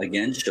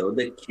 again, showed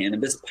that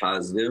cannabis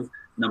positive,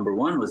 number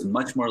one, was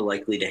much more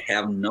likely to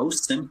have no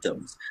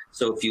symptoms.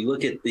 So if you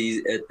look at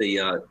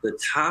the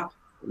top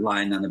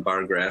line on the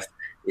bar graph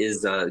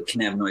is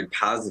cannabinoid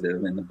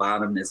positive, and the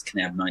bottom is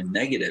cannabinoid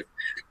negative.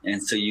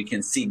 And so you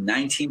can see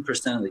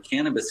 19% of the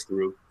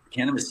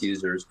cannabis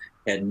users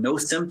had no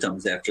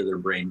symptoms after their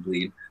brain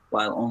bleed,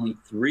 while only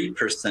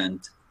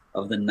 3%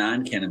 of the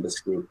non-cannabis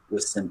group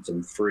was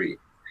symptom-free.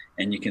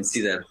 And you can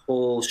see that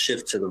whole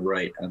shift to the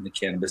right on the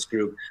cannabis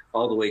group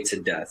all the way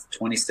to death.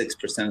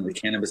 26% of the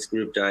cannabis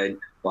group died,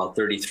 while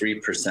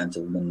 33%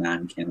 of the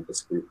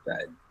non-cannabis group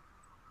died.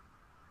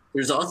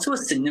 There's also a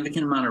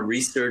significant amount of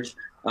research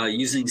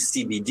using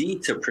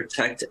CBD to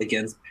protect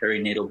against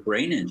perinatal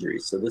brain injury.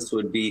 So this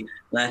would be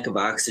lack of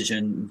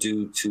oxygen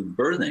due to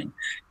birthing.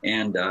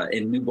 And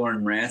in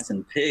newborn rats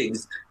and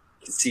pigs,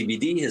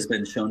 CBD has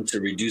been shown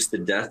to reduce the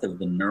death of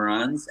the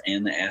neurons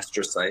and the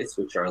astrocytes,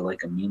 which are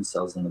like immune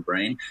cells in the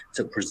brain,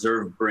 to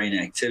preserve brain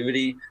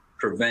activity,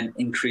 prevent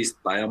increased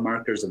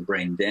biomarkers of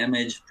brain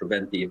damage,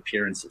 prevent the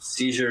appearance of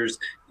seizures,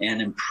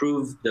 and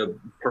improve the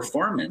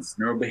performance,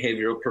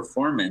 neurobehavioral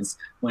performance,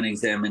 when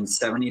examined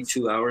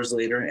 72 hours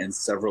later and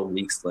several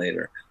weeks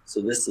later. So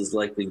this is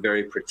likely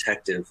very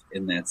protective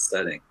in that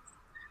setting.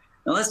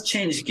 Now let's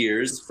change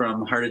gears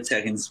from heart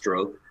attack and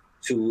stroke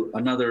to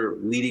another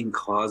leading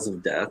cause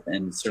of death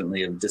and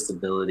certainly of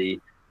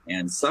disability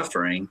and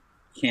suffering,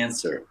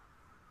 cancer.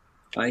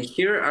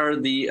 Here are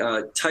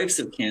the types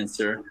of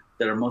cancer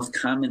that are most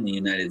common in the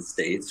United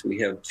States. We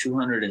have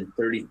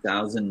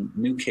 230,000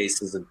 new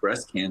cases of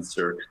breast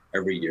cancer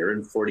every year,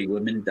 and 40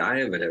 women die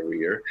of it every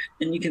year.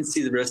 And you can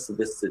see the rest of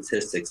the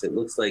statistics. It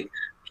looks like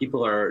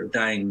people are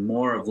dying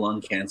more of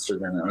lung cancer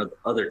than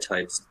other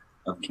types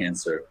of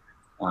cancer.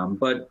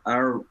 But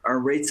our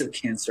rates of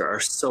cancer are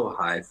so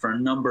high for a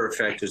number of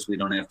factors we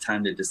don't have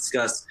time to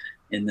discuss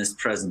in this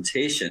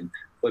presentation.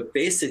 But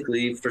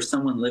basically, for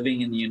someone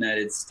living in the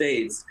United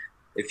States,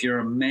 if you're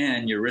a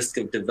man, your risk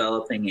of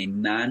developing a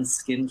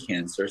non-skin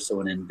cancer,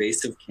 so an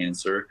invasive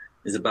cancer,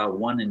 is about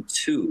 1 in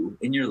 2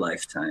 in your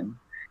lifetime.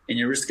 And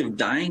your risk of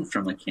dying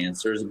from a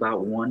cancer is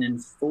about 1 in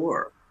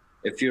 4.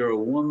 If you're a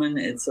woman,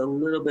 it's a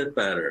little bit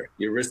better.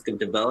 Your risk of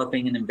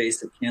developing an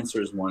invasive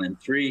cancer is 1 in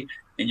 3,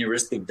 and your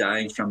risk of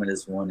dying from it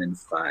is 1 in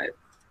 5.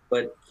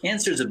 But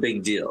cancer is a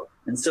big deal.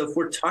 And so if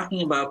we're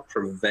talking about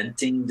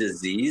preventing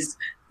disease,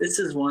 this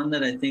is one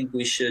that I think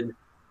we should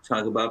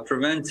talk about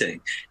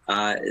preventing.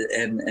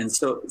 And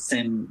so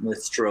same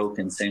with stroke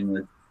and same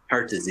with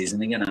heart disease.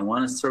 And again, I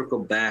want to circle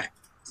back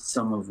to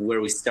some of where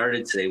we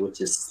started today,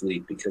 which is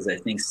sleep, because I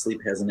think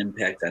sleep has an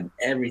impact on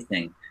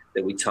everything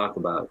that we talk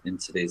about in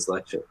today's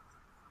lecture.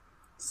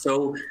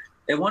 So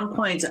at one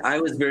point, I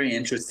was very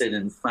interested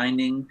in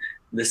finding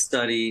the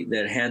study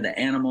that had the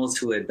animals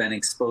who had been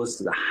exposed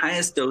to the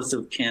highest dose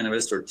of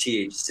cannabis or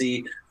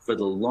THC for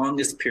the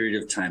longest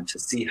period of time to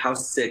see how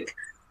sick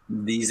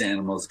these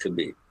animals could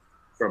be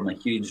from a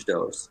huge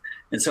dose.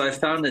 And so I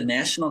found a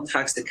National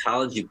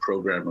Toxicology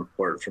Program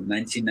report from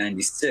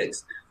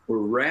 1996 where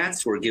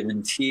rats were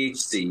given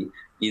THC,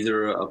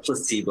 either a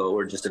placebo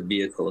or just a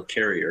vehicle, a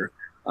carrier,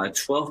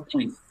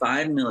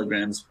 12.5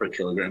 milligrams per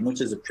kilogram,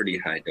 which is a pretty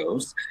high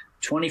dose,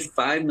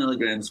 25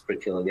 milligrams per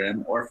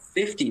kilogram, or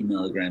 50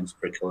 milligrams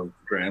per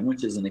kilogram,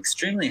 which is an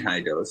extremely high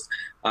dose,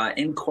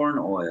 in corn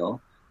oil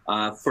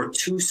for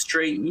 2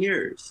 straight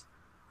years.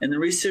 And the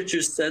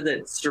researchers said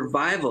that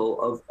survival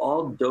of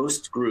all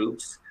dosed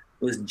groups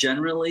was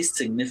generally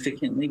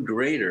significantly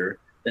greater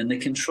than the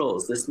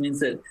controls. This means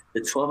that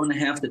the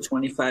 12.5, the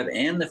 25,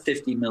 and the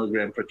 50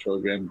 milligram per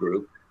kilogram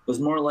group was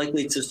more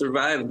likely to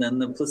survive than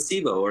the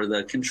placebo or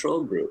the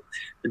control group.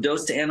 The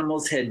dosed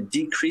animals had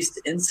decreased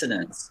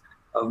incidence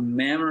of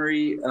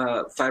mammary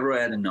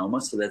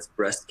fibroadenoma, so that's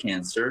breast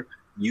cancer,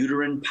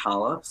 uterine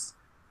polyps,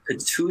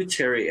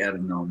 pituitary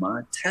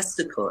adenoma,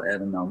 testicle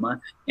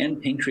adenoma,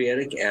 and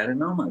pancreatic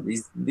adenoma.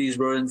 These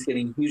rodents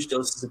getting huge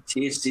doses of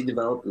THC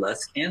developed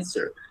less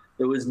cancer.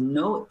 There was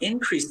no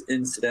increased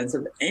incidence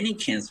of any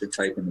cancer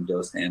type in the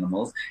dosed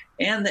animals,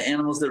 and the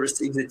animals that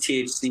received the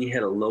THC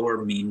had a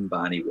lower mean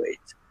body weight.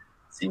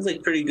 Seems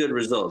like pretty good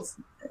results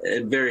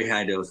at very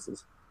high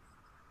doses.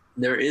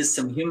 There is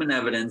some human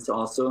evidence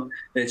also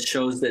that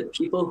shows that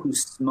people who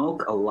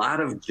smoke a lot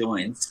of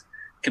joints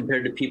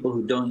compared to people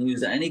who don't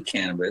use any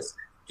cannabis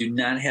do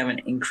not have an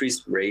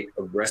increased rate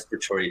of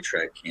respiratory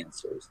tract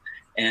cancers.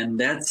 And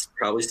that's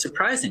probably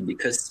surprising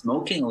because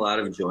smoking a lot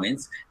of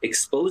joints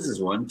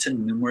exposes one to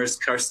numerous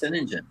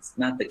carcinogens,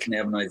 not the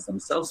cannabinoids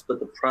themselves, but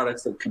the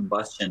products of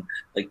combustion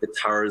like the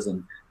tars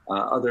and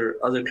other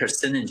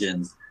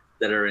carcinogens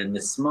that are in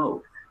the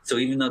smoke. So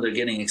even though they're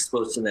getting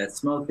exposed to that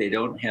smoke, they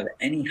don't have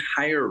any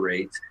higher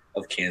rate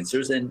of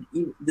cancers. And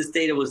this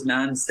data was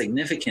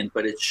non-significant,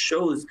 but it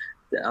shows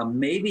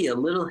maybe a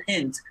little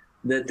hint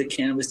that the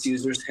cannabis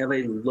users have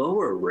a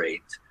lower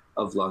rate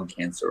of lung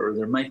cancer, or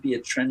there might be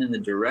a trend in the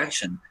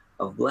direction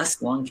of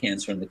less lung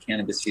cancer in the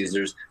cannabis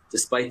users,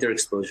 despite their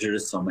exposure to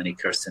so many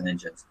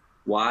carcinogens.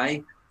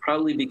 Why?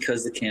 Probably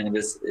because the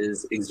cannabis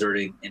is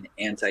exerting an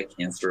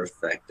anti-cancer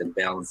effect that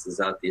balances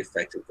out the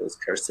effect of those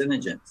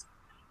carcinogens.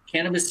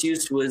 Cannabis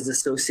use was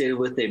associated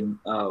with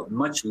a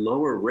much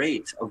lower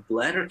rate of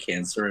bladder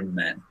cancer in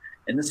men.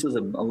 And this was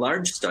a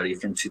large study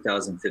from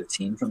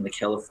 2015 from the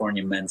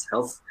California Men's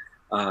Health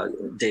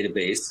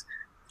database.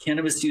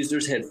 Cannabis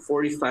users had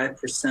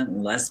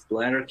 45% less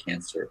bladder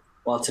cancer,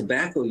 while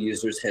tobacco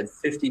users had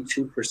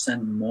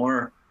 52%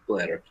 more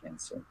bladder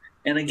cancer.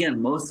 And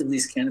again, most of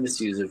these cannabis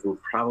users were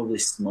probably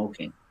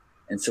smoking.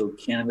 And so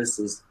cannabis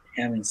is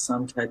having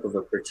some type of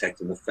a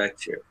protective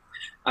effect here.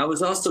 I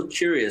was also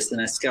curious,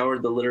 and I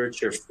scoured the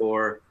literature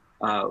for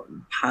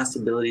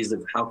possibilities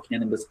of how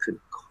cannabis could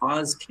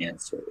cause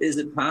cancer. Is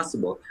it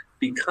possible?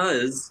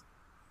 Because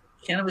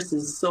cannabis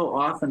is so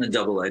often a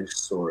double-edged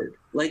sword,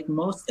 like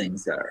most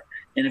things are.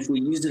 And if we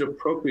use it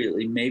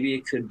appropriately, maybe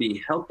it could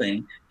be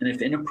helping. And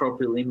if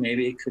inappropriately,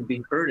 maybe it could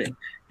be hurting.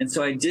 And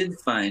so I did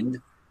find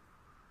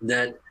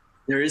that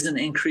there is an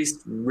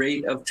increased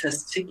rate of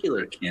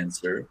testicular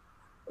cancer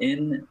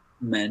in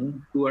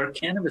men who are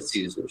cannabis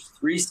users.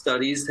 3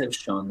 studies have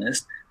shown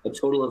this, a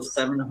total of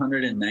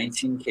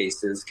 719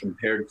 cases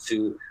compared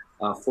to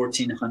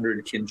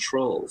 1,400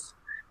 controls.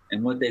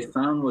 And what they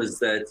found was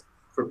that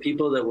For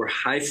people that were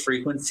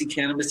high-frequency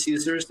cannabis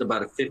users,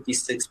 about a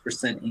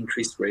 56%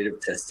 increased rate of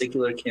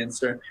testicular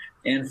cancer.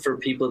 And for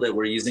people that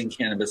were using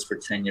cannabis for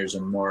 10 years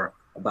or more,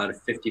 about a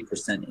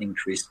 50%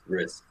 increased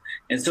risk.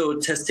 And so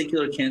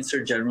testicular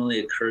cancer generally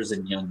occurs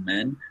in young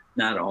men,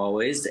 not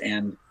always.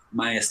 And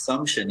my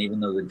assumption,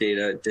 even though the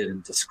data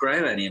didn't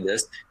describe any of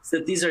this, is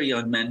that these are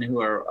young men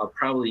who are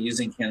probably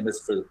using cannabis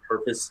for the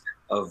purpose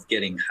of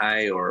getting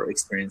high or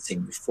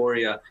experiencing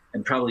euphoria,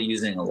 and probably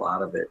using a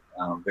lot of it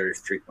very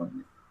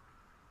frequently.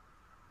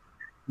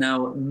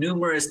 Now,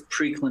 numerous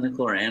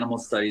preclinical or animal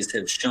studies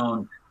have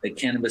shown that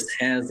cannabis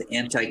has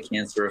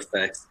anti-cancer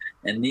effects,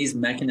 and these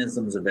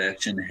mechanisms of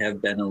action have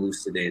been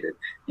elucidated.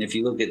 And if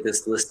you look at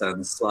this list on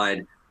the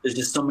slide, there's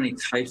just so many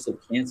types of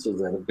cancers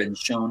that have been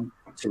shown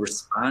to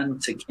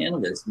respond to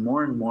cannabis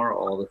more and more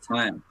all the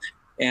time.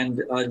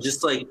 And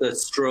just like the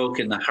stroke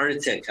and the heart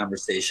attack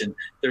conversation,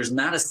 there's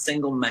not a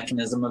single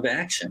mechanism of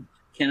action.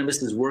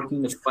 Cannabis is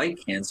working to fight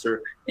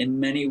cancer in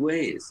many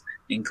ways,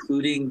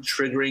 including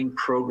triggering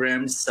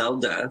programmed cell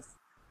death,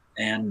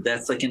 and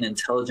that's like an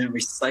intelligent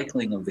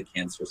recycling of the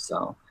cancer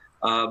cell,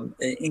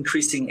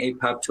 increasing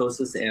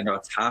apoptosis and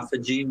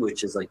autophagy,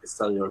 which is like the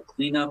cellular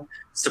cleanup,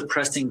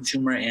 suppressing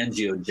tumor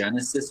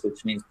angiogenesis,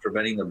 which means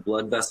preventing the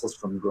blood vessels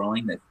from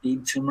growing that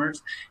feed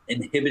tumors,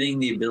 inhibiting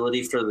the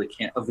ability for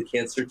the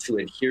cancer to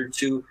adhere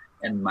to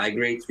and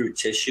migrate through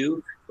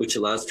tissue, which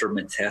allows for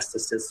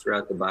metastasis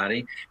throughout the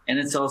body. And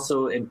it's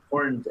also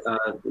important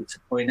to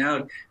point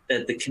out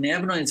that the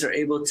cannabinoids are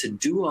able to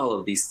do all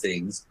of these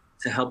things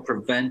to help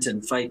prevent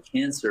and fight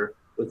cancer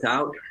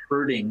without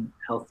hurting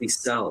healthy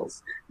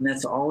cells. And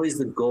that's always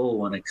the goal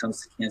when it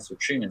comes to cancer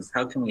treatments.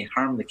 How can we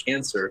harm the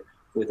cancer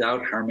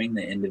without harming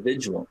the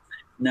individual?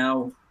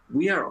 Now,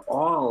 we are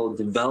all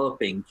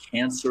developing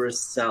cancerous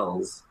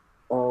cells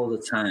all the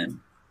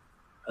time.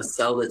 A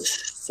cell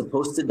that's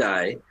supposed to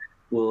die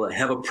will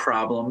have a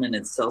problem in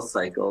its cell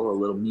cycle, a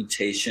little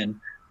mutation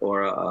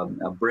or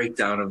a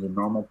breakdown of the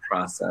normal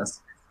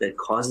process that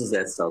causes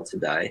that cell to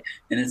die,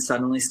 and it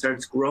suddenly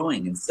starts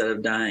growing instead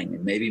of dying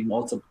and maybe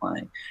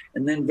multiplying.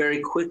 And then very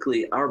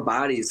quickly, our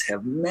bodies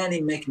have many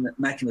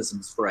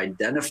mechanisms for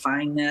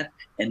identifying that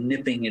and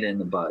nipping it in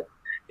the bud.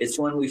 It's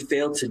when we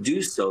fail to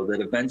do so that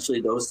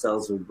eventually those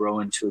cells will grow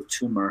into a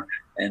tumor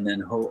and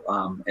then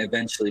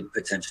eventually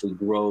potentially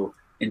grow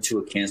into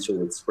a cancer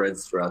that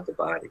spreads throughout the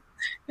body.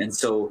 And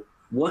so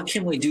what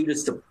can we do to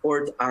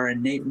support our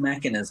innate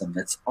mechanism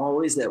that's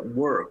always at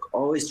work,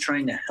 always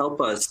trying to help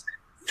us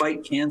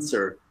fight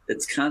cancer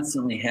that's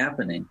constantly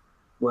happening?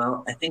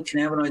 Well, I think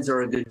cannabinoids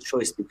are a good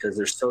choice because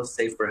they're so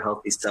safe for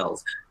healthy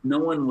cells. No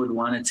one would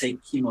want to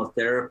take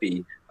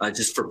chemotherapy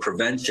just for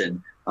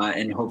prevention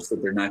in hopes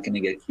that they're not going to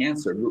get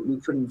cancer. We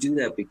couldn't do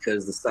that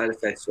because the side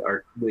effects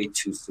are way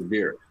too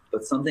severe.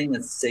 But something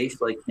that's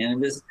safe like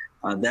cannabis,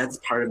 that's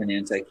part of an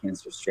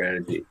anti-cancer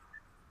strategy.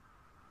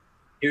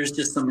 Here's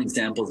just some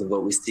examples of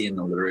what we see in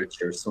the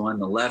literature. So on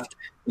the left,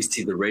 we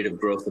see the rate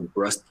of growth of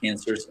breast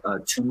cancer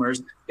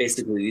tumors.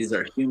 Basically, these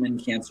are human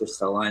cancer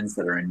cell lines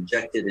that are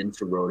injected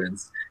into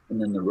rodents,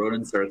 and then the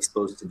rodents are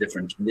exposed to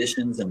different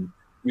conditions, and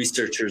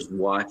researchers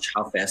watch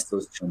how fast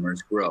those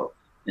tumors grow.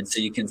 And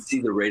so you can see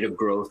the rate of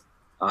growth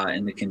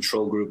in the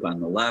control group on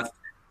the left,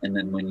 and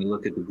then when you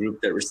look at the group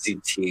that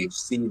received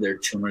THC, their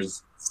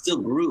tumors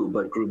still grew,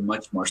 but grew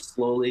much more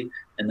slowly,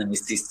 and then we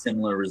see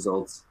similar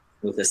results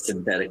with a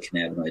synthetic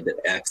cannabinoid that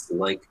acts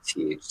like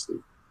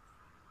THC.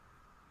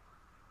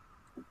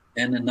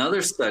 And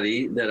another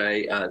study that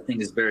I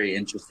think is very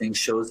interesting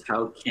shows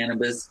how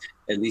cannabis,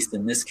 at least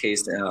in this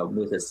case,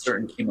 with a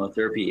certain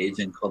chemotherapy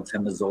agent called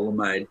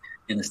temozolomide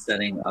in a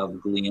setting of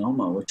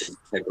glioma, which is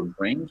a type of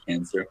brain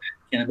cancer,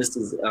 cannabis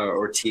is,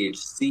 or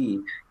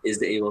THC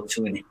is able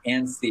to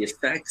enhance the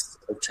effects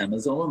of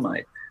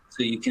temozolomide.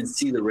 So you can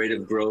see the rate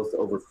of growth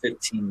over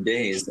 15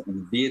 days in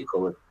the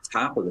vehicle at the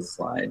top of the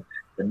slide.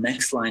 The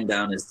next line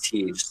down is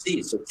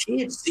THC. So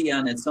THC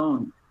on its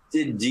own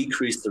did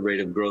decrease the rate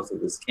of growth of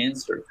this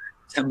cancer.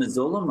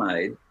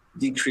 Temozolomide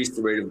decreased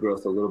the rate of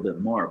growth a little bit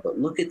more. But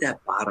look at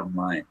that bottom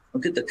line.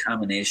 Look at the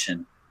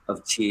combination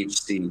of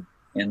THC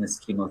and this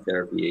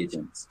chemotherapy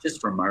agent. It's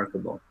just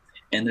remarkable.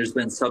 And there's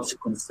been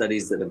subsequent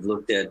studies that have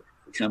looked at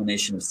the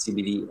combination of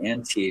CBD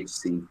and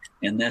THC.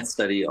 And that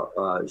study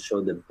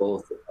showed that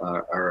both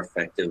are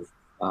effective,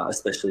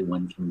 especially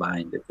when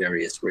combined at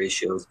various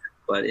ratios.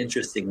 But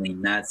interestingly,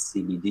 not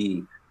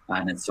CBD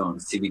on its own.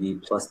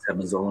 CBD plus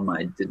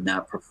temozolomide did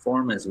not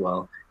perform as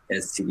well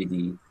as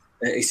CBD,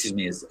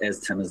 as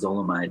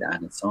temozolomide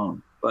on its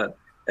own. But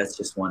that's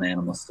just one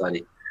animal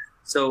study.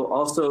 So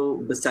also,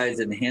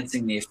 besides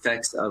enhancing the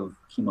effects of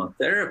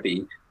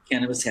chemotherapy,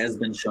 cannabis has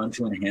been shown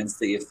to enhance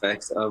the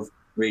effects of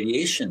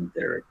radiation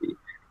therapy.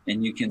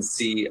 And you can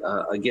see,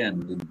 again,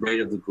 the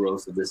rate of the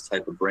growth of this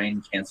type of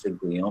brain cancer,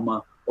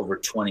 glioma, over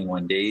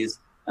 21 days.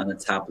 On the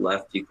top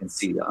left, you can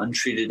see the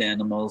untreated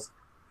animals.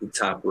 The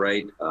top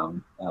right,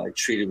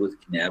 treated with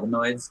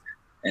cannabinoids.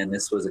 And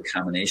this was a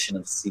combination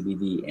of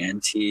CBD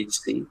and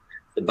THC.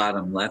 The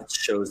bottom left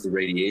shows the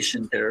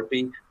radiation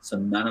therapy. So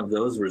none of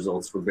those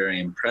results were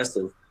very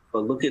impressive.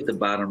 But look at the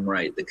bottom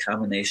right, the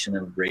combination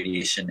of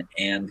radiation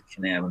and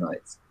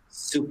cannabinoids.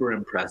 Super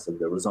impressive.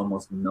 There was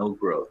almost no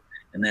growth.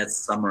 And that's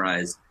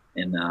summarized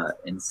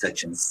in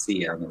section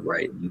C on the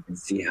right. And you can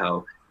see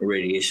how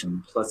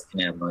irradiation plus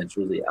cannabinoids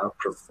really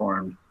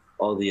outperformed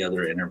all the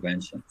other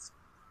interventions.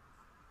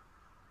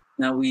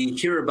 Now, we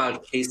hear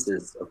about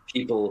cases of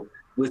people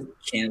with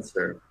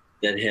cancer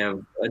that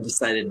have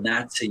decided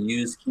not to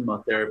use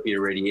chemotherapy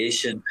or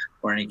radiation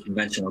or any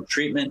conventional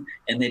treatment,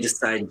 and they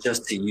decide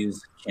just to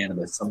use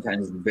cannabis,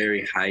 sometimes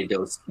very high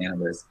dose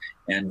cannabis,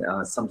 and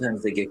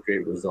sometimes they get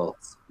great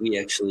results. We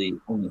actually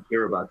only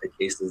hear about the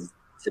cases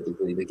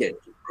typically that get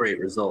great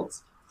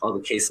results. All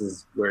the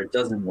cases where it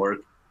doesn't work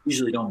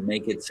usually don't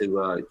make it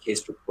to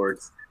case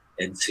reports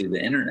and to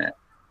the internet.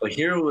 But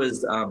here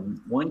was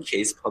one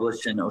case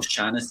published in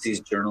O'Shaughnessy's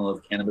Journal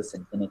of Cannabis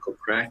and Clinical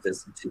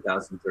Practice in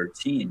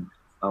 2013,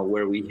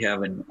 where we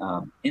have an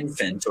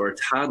infant or a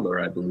toddler,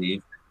 I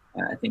believe,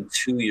 I think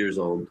 2 years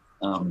old,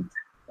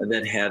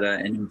 that had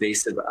an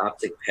invasive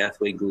optic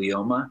pathway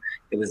glioma.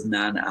 It was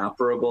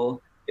non-operable.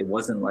 It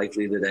wasn't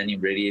likely that any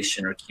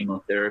radiation or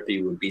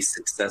chemotherapy would be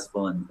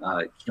successful in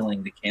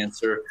killing the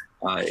cancer.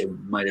 It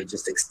might have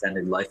just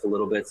extended life a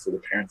little bit, so the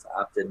parents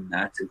opted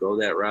not to go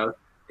that route.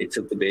 They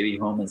took the baby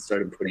home and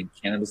started putting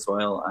cannabis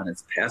oil on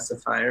its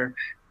pacifier.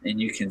 And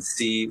you can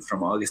see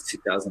from August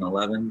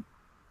 2011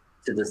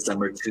 to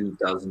December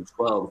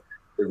 2012,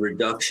 the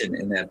reduction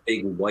in that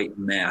big white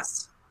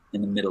mass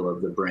in the middle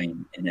of the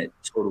brain, and it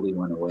totally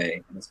went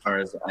away. And as far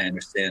as I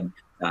understand,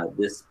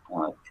 this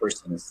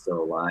person is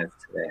still alive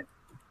today.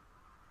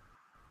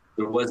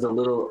 There was a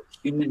little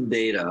human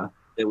data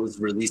that was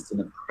released in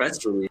a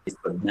press release,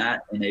 but not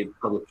in a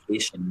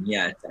publication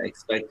yet. I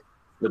expect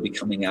it'll be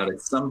coming out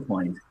at some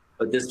point.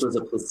 But this was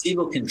a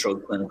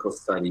placebo-controlled clinical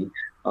study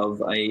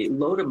of a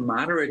low to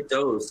moderate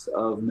dose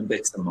of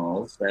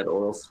nabiximols, that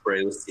oral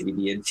spray with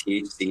CBD and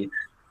THC,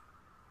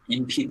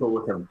 in people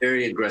with a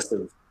very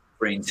aggressive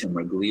brain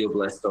tumor,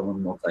 glioblastoma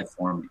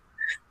multiforme.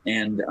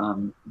 And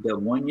the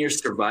 1-year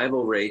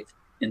survival rate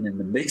in the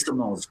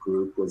nabiximols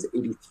group was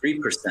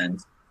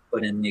 83%,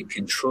 but in the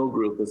control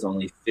group was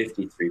only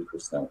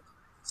 53%.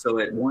 So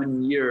at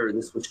 1 year,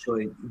 this was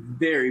showing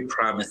very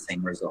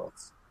promising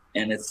results.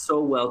 And it's so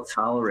well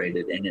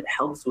tolerated, and it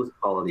helps with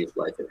quality of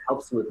life. It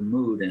helps with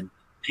mood and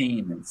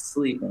pain and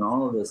sleep and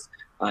all of this.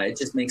 It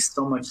just makes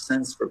so much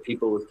sense for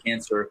people with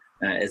cancer,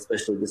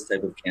 especially this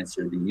type of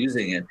cancer, to be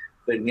using it.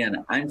 But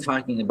again, I'm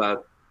talking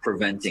about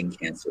preventing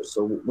cancer.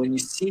 So when you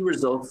see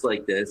results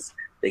like this,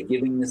 that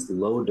giving this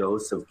low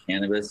dose of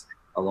cannabis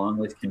along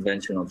with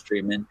conventional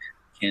treatment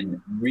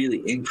can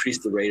really increase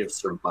the rate of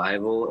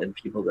survival in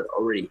people that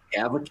already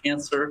have a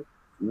cancer,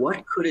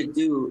 what could it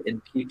do in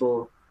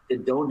people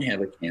that don't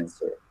have a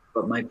cancer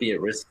but might be at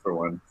risk for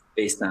one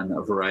based on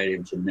a variety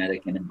of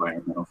genetic and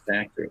environmental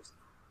factors?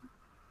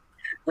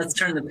 Let's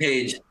turn the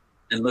page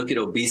and look at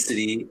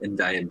obesity and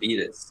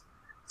diabetes.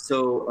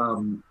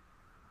 So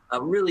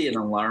really an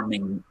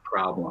alarming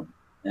problem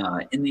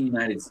in the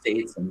United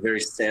States, and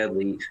very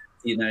sadly,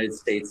 the United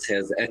States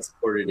has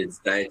exported its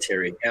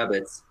dietary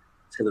habits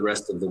to the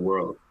rest of the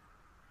world.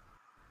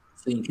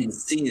 So you can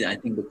see, I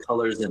think the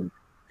colors and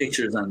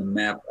pictures on the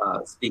map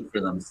speak for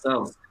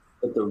themselves,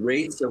 but the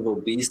rates of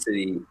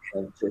obesity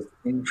have just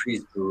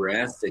increased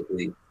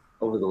drastically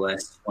over the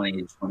last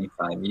 20 to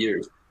 25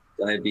 years.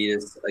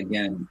 Diabetes,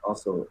 again,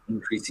 also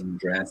increasing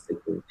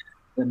drastically.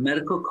 The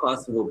medical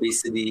cost of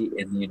obesity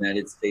in the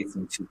United States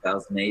in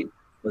 2008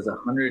 was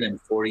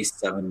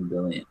 $147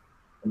 billion.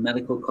 The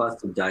medical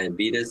cost of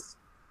diabetes,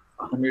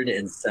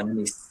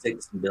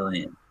 $176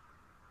 billion.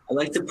 I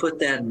like to put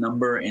that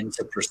number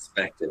into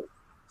perspective.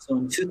 So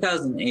in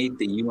 2008,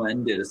 the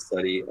UN did a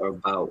study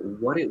about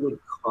what it would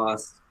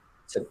cost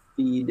to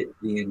feed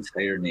the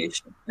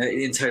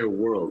entire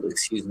world,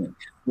 excuse me.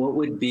 What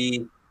would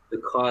be the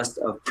cost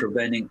of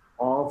preventing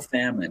all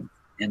famine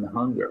and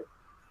hunger?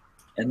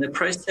 And the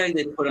price tag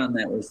they put on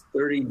that was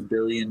 $30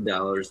 billion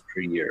per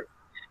year.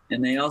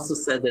 And they also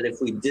said that if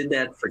we did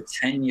that for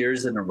 10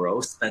 years in a row,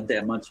 spent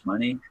that much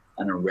money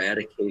on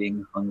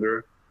eradicating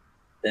hunger,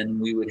 then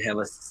we would have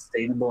a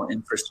sustainable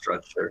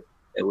infrastructure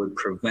that would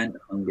prevent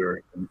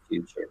hunger in the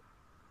future.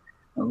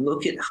 Now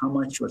look at how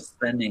much we're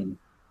spending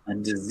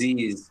on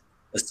disease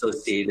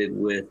associated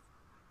with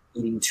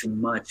eating too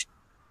much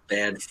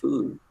bad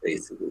food,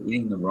 basically,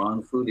 eating the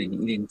wrong food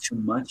and eating too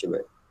much of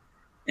it.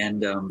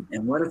 And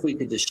what if we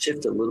could just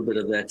shift a little bit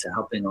of that to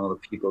helping all the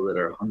people that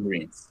are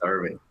hungry and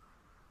starving?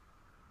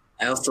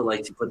 I also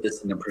like to put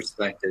this into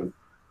perspective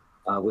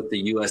with the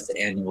U.S.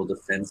 annual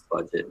defense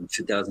budget. In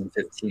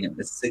 2015, it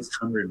was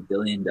 $600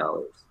 billion.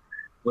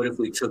 What if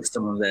we took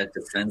some of that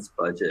defense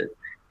budget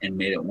and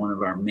made it one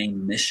of our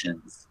main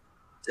missions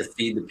to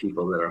feed the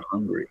people that are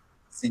hungry?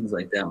 It seems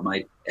like that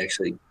might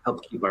actually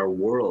help keep our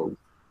world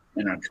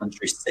and our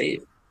country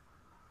safe,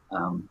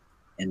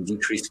 and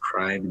decrease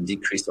crime and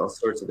decrease all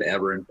sorts of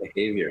aberrant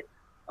behavior.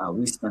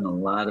 We spend a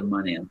lot of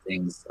money on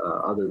things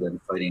other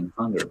than fighting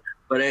hunger.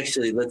 But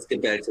actually, let's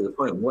get back to the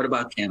point. What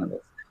about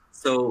cannabis?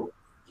 So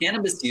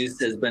cannabis use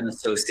has been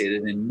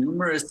associated in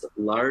numerous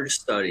large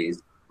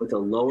studies with a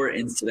lower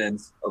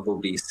incidence of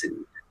obesity.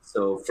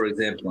 So, for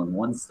example, in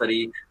one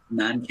study,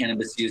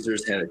 non-cannabis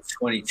users had a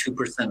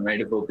 22%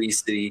 rate of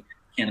obesity.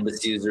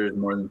 Cannabis users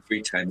more than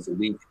 3 times a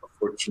week,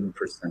 a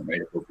 14%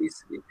 rate of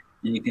obesity.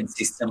 And you can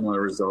see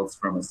similar results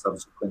from a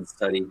subsequent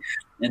study.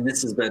 And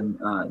this has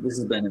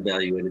been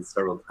evaluated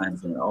several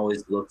times, and it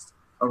always looks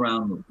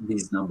around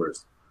these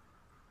numbers.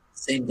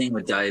 Same thing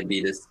with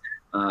diabetes.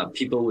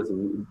 People with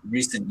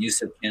recent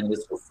use of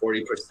cannabis were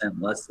 40%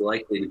 less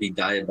likely to be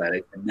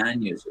diabetic than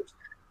non-users.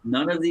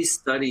 None of these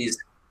studies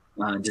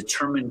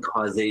determine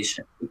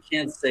causation. We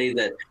can't say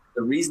that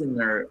the reason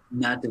they're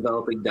not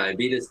developing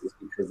diabetes is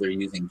because they're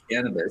using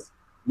cannabis.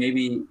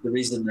 Maybe the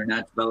reason they're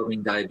not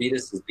developing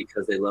diabetes is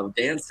because they love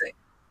dancing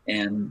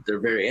and they're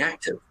very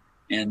active.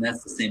 And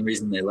that's the same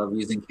reason they love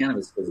using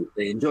cannabis, because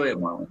they enjoy it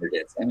more when they're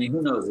dancing. I mean,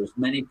 who knows? There's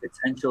many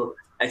potential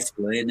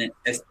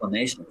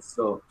explanations.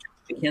 So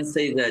I can't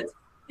say that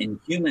in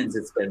humans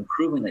it's been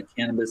proven that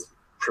cannabis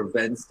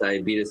prevents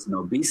diabetes and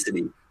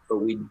obesity, but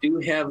we do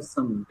have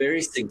some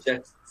very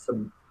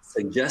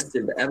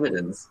suggestive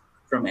evidence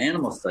from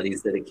animal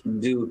studies that it can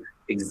do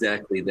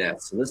exactly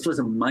that. So this was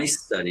a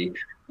mice study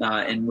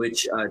in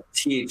which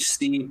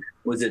THC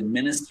was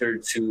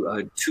administered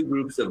to 2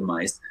 groups of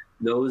mice,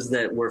 those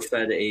that were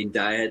fed a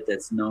diet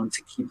that's known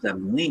to keep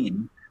them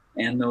lean,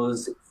 and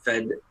those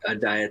fed a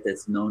diet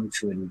that's known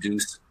to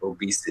induce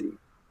obesity.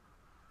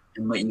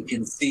 And what you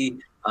can see,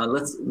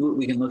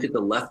 we can look at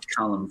the left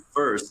column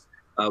first.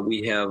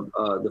 We have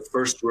the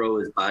first row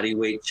is body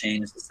weight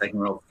change, the second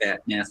row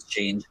fat mass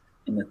change,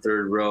 and the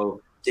third row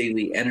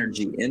daily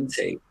energy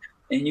intake.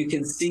 And you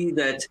can see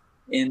that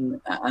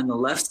on the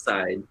left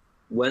side,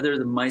 whether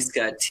the mice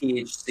got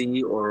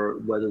THC or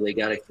whether they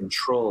got a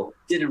control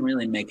didn't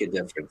really make a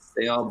difference.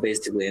 They all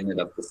basically ended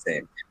up the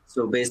same.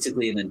 So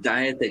basically, in a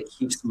diet that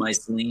keeps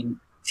mice lean,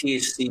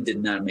 THC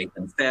did not make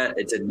them fat.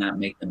 It did not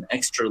make them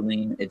extra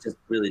lean. It just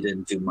really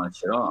didn't do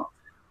much at all.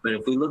 But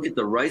if we look at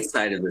the right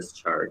side of this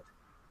chart,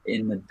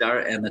 in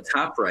the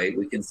top right,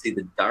 we can see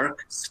the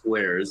dark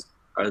squares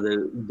are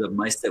the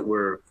mice that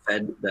were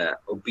fed the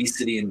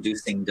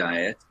obesity-inducing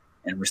diet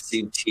and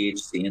received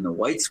THC. In the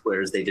white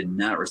squares, they did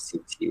not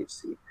receive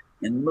THC.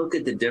 And look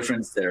at the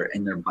difference there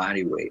in their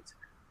body weight.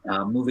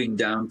 Moving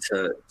down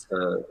to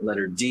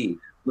letter D,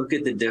 look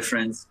at the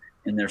difference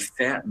in their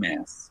fat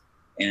mass.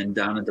 And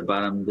down at the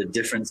bottom, the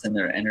difference in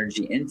their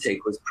energy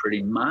intake was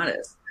pretty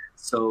modest.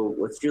 So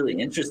what's really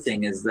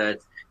interesting is that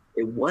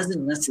it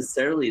wasn't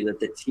necessarily that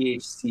the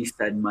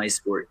THC-fed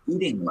mice were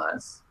eating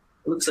less.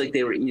 It looks like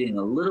they were eating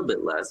a little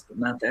bit less, but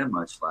not that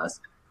much less.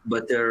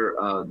 But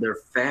their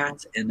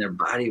fat and their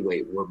body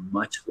weight were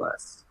much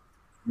less.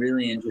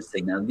 Really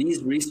interesting. Now,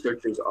 these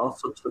researchers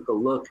also took a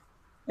look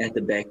at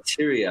the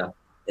bacteria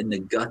in the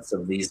guts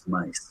of these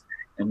mice.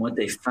 And what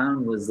they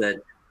found was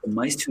that the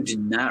mice who did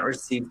not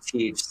receive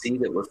THC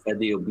that were fed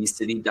the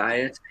obesity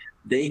diet,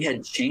 they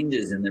had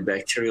changes in their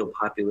bacterial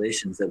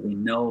populations that we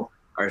know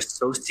are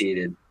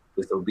associated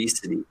with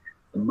obesity.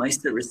 The mice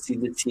that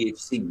received the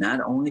THC,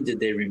 not only did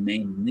they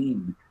remain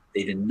lean,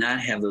 they did not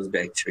have those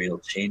bacterial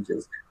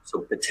changes. So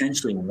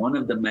potentially one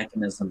of the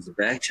mechanisms of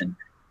action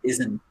is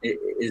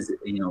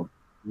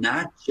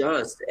not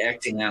just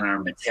acting on our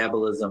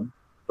metabolism,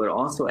 but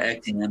also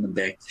acting on the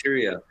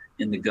bacteria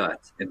in the gut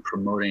and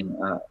promoting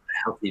a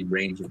healthy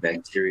range of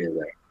bacteria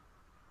there.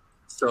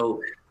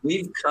 So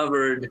we've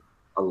covered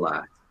a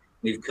lot.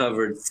 We've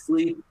covered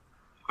sleep,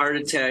 heart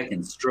attack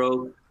and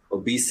stroke,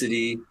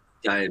 obesity,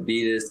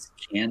 diabetes,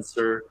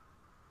 cancer.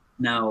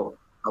 Now,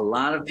 a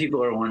lot of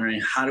people are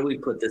wondering, how do we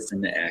put this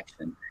into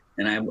action?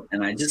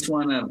 And I just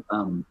want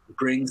to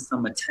bring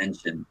some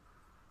attention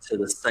to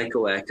the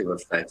psychoactive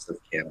effects of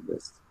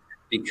cannabis.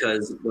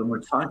 Because when we're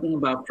talking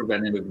about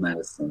preventative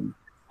medicine,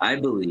 I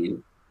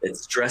believe that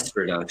stress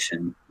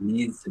reduction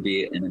needs to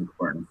be an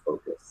important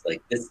focus.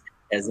 Like, this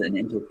has an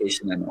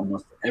implication on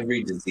almost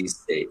every disease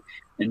state.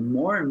 And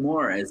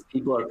more as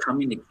people are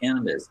coming to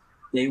cannabis,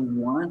 they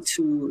want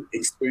to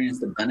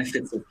experience the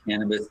benefits of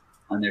cannabis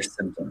on their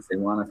symptoms. They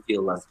want to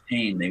feel less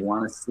pain. They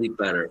want to sleep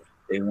better.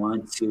 They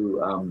want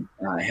to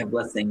have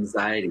less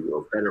anxiety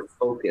or better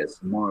focus,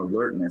 more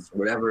alertness,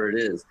 whatever it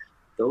is.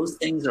 Those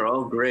things are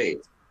all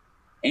great.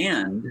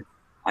 And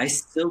I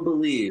still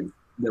believe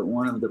that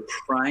one of the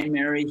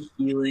primary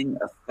healing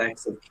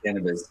effects of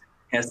cannabis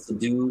has to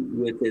do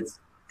with its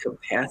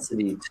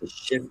capacity to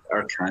shift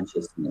our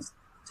consciousness,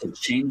 to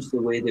change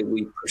the way that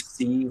we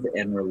perceive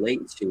and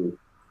relate to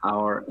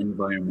our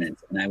environment.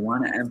 And I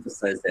want to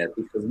emphasize that,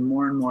 because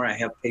more and more I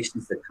have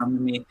patients that come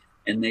to me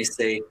and they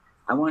say,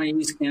 I want to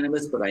use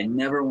cannabis, but I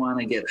never want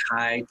to get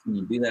high. Can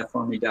you do that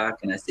for me, doc?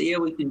 And I say, yeah,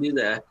 we can do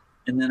that.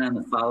 And then on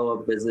the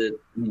follow-up visit,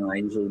 I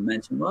usually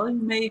mention, well,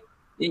 you may,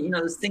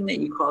 this thing that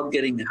you called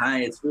getting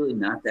high, it's really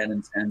not that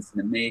intense,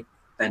 and it may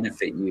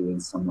benefit you in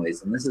some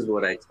ways. And this is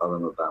what I tell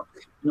them about.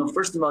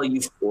 First of all,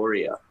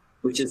 euphoria,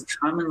 which is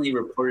commonly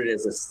reported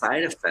as a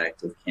side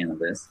effect of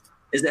cannabis,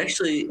 is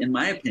actually, in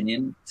my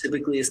opinion,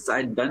 typically a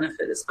side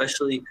benefit,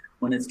 especially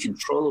when it's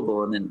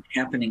controllable and then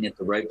happening at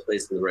the right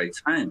place at the right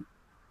time.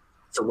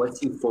 So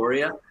what's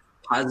euphoria?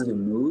 Positive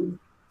mood,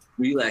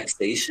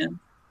 relaxation,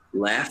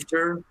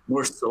 laughter,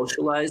 more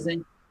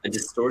socializing, a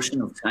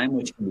distortion of time,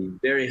 which can be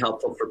very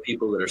helpful for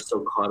people that are so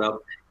caught up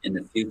in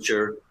the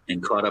future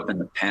and caught up in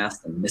the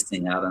past and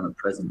missing out on the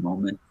present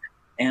moment,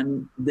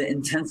 and the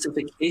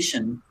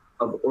intensification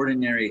of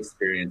ordinary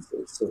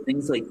experiences. So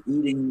things like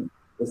eating,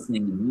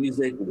 listening to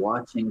music,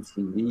 watching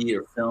TV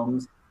or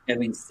films,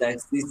 having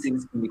sex, these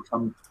things can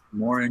become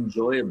more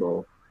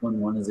enjoyable when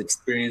one is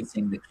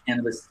experiencing the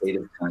cannabis state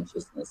of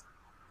consciousness.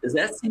 Does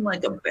that seem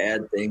like a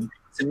bad thing?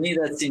 To me,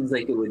 that seems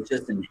like it would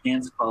just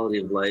enhance quality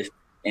of life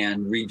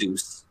and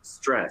reduce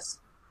stress.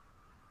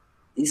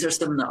 These are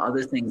some of the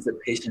other things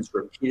that patients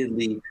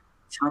repeatedly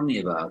tell me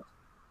about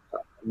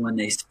when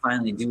they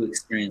finally do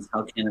experience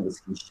how cannabis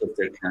can shift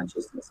their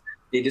consciousness.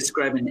 They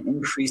describe an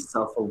increased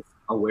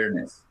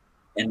self-awareness,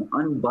 an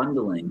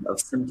unbundling of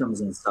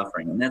symptoms and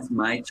suffering, and that's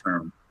my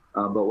term.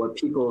 But what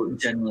people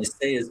generally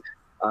say is,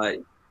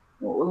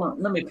 well,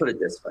 let me put it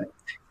this way.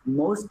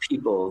 Most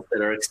people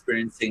that are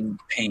experiencing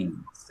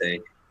pain,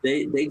 say,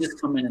 they just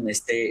come in and they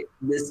say,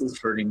 this is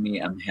hurting me,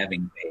 I'm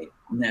having pain.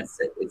 And that's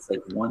it. It's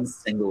like one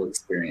single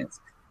experience.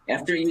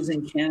 After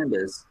using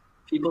cannabis,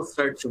 people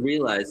start to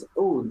realize,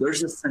 oh,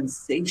 there's a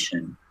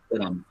sensation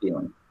that I'm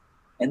feeling.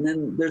 And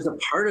then there's a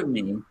part of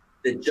me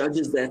that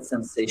judges that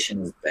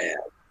sensation as bad.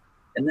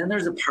 And then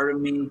there's a part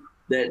of me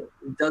that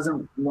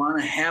doesn't want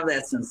to have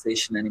that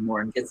sensation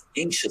anymore and gets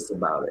anxious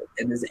about it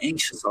and is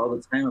anxious all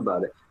the time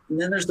about it.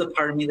 And then there's the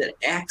part of me that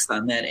acts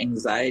on that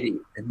anxiety,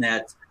 and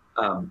that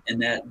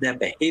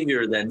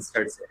behavior then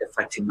starts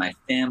affecting my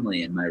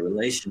family and my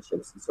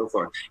relationships and so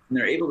forth. And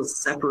they're able to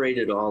separate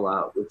it all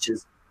out, which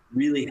is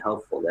really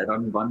helpful. That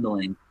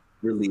unbundling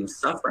relieves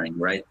suffering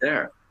right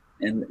there.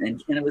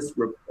 And cannabis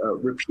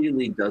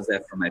repeatedly does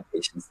that for my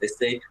patients. They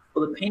say,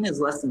 well, the pain is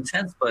less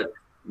intense, but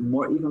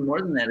even more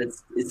than that,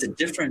 it's a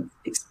different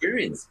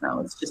experience now.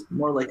 It's just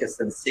more like a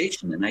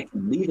sensation, and I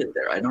can leave it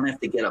there. I don't have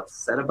to get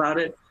upset about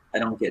it. I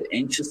don't get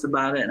anxious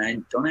about it, and I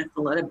don't have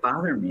to let it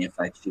bother me if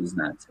I choose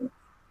not to.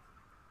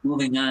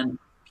 Moving on,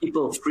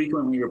 people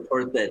frequently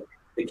report that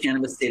the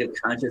cannabis state of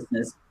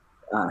consciousness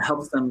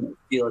helps them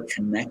feel a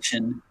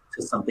connection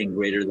to something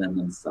greater than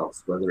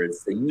themselves, whether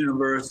it's the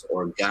universe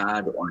or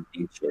God or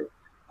nature.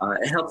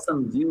 It helps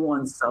them view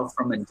oneself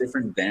from a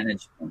different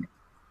vantage point.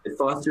 It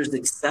fosters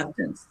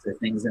acceptance to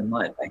things in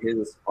life. I hear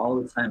this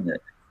all the time, that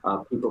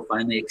people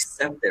finally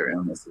accept their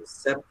illness,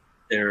 accept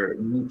their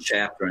new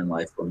chapter in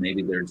life, where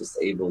maybe they're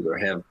disabled or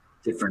have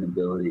different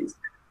abilities.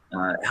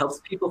 It helps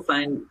people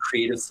find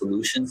creative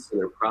solutions to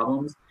their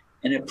problems,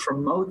 and it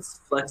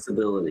promotes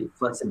flexibility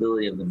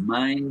of the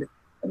mind,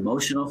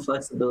 emotional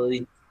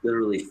flexibility,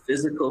 literally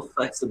physical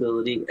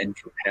flexibility, and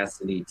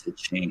capacity to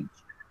change.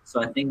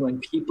 So I think when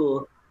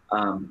people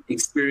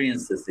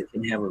experience this, it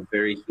can have a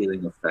very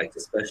healing effect,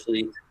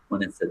 especially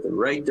when it's at the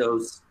right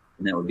dose,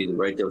 and that would be the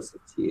right dose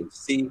of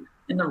THC,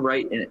 in the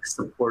right and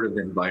supportive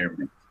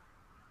environment.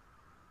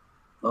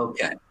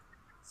 Okay,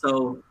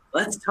 so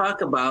let's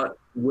talk about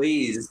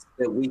ways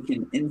that we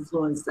can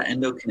influence the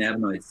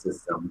endocannabinoid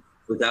system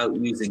without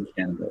using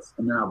cannabis.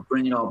 And then I'll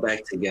bring it all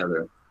back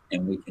together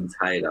and we can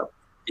tie it up.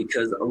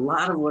 Because a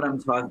lot of what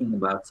I'm talking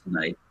about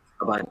tonight,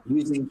 about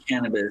using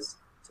cannabis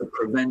to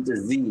prevent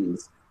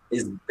disease,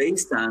 is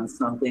based on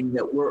something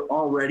that we're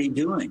already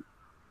doing.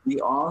 We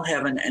all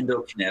have an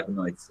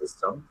endocannabinoid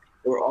system.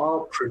 We're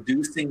all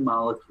producing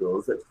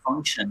molecules that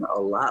function a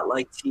lot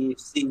like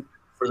THC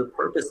for the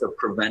purpose of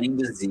preventing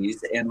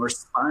disease and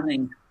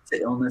responding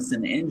to illness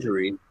and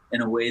injury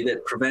in a way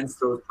that prevents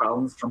those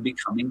problems from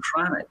becoming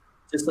chronic.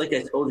 Just like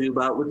I told you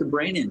about with the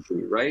brain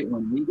injury, right?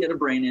 When we get a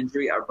brain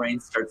injury, our brain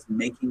starts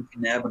making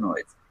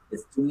cannabinoids.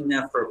 It's doing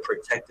that for a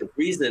protective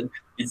reason.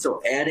 And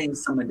so adding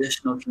some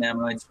additional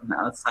cannabinoids from the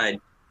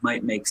outside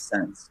might make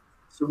sense.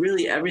 So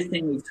really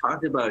everything we've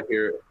talked about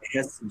here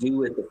has to do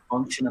with the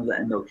function of the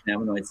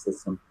endocannabinoid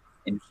system.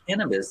 And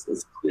cannabis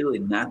is clearly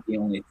not the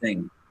only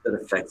thing that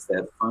affects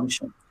that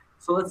function.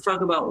 So let's talk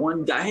about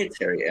one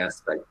dietary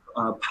aspect,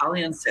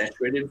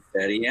 polyunsaturated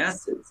fatty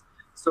acids.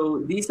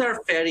 So these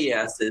are fatty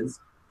acids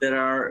that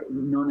are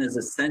known as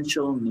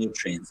essential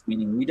nutrients,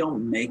 meaning we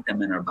don't make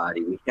them in our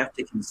body. We have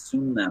to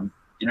consume them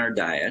in our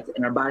diet,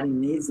 and our body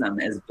needs them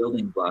as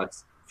building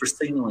blocks for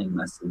signaling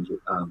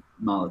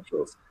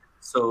molecules.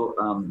 So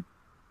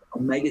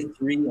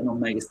omega-3 and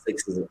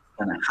omega-6 is a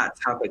kind of hot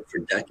topic for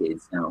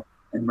decades now,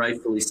 and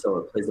rightfully so.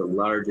 It plays a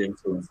large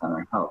influence on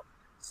our health.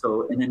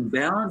 So an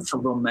imbalance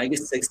of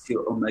omega-6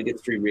 to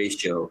omega-3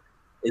 ratio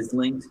is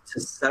linked to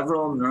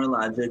several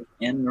neurologic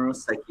and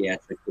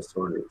neuropsychiatric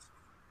disorders.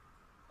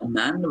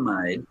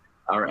 Anandamide,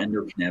 our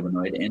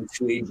endocannabinoid, and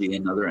 2-AG,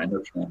 another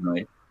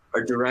endocannabinoid,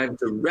 are derived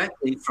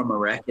directly from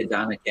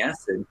arachidonic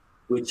acid,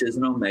 which is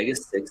an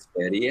omega-6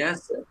 fatty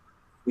acid.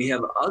 We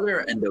have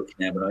other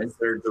endocannabinoids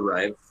that are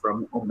derived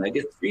from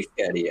omega-3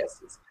 fatty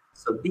acids.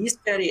 So these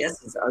fatty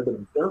acids are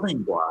the building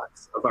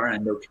blocks of our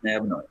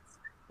endocannabinoids.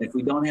 If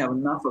we don't have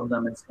enough of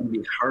them, it's going to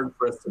be hard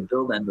for us to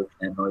build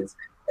endocannabinoids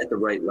at the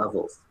right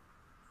levels.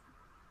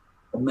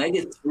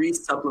 Omega-3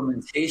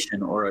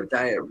 supplementation, or a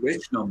diet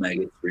rich in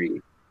omega-3,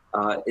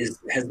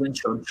 has been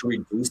shown to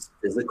reduce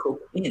physical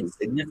pain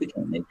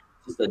significantly.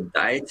 Just a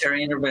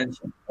dietary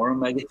intervention, more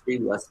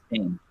omega-3, less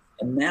pain.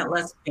 And that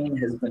less pain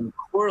has been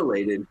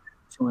correlated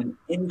to an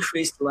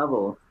increased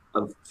level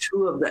of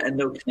two of the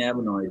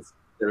endocannabinoids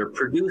that are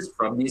produced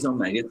from these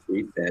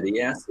omega-3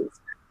 fatty acids.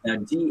 Now,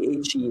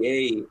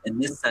 DHEA in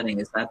this setting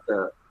is not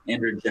the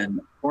androgen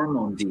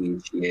hormone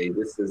DHEA.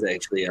 This is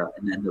actually an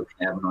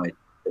endocannabinoid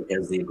that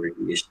has the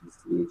abbreviation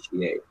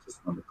DHEA.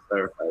 Just want to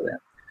clarify that.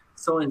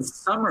 So in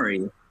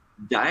summary,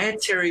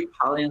 dietary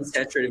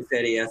polyunsaturated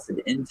fatty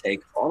acid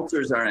intake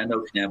alters our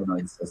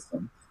endocannabinoid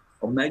system.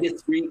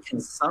 Omega-3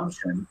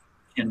 consumption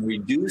can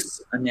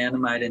reduce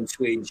anandamide and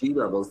 2-AG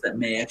levels that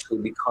may actually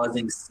be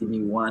causing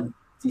CB1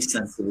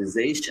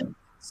 desensitization,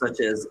 such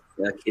as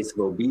a case of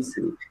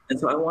obesity. And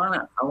so I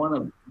want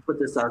to put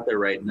this out there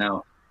right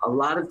now. A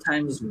lot of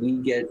times we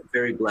get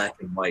very black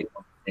and white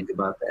when we think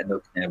about the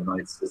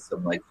endocannabinoid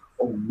system, like,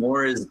 oh,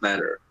 more is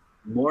better.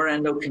 More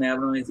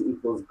endocannabinoids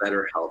equals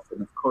better health.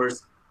 And of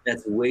course,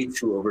 that's way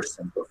too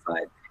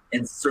oversimplified.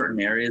 In certain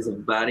areas of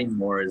the body,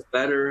 more is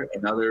better.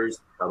 In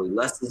others, probably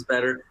less is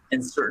better.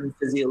 In certain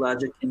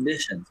physiologic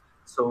conditions.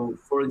 So,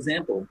 for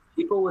example,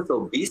 people with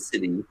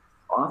obesity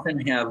often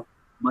have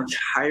much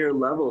higher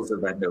levels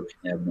of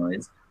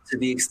endocannabinoids to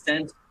the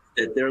extent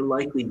that they're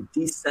likely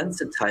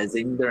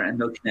desensitizing their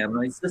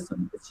endocannabinoid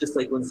system. It's just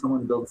like when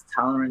someone builds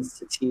tolerance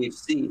to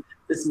THC,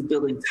 this is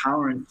building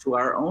tolerance to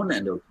our own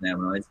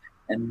endocannabinoids,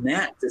 and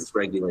that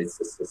dysregulates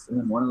the system.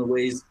 And one of the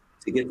ways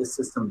to get the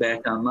system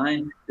back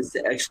online is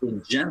to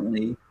actually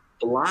gently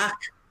block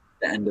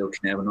the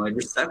endocannabinoid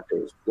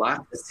receptors,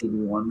 block the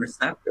CB1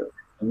 receptor.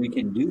 And we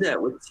can do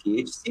that with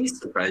THC,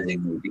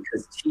 surprisingly,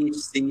 because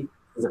THC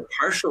is a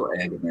partial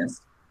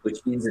agonist,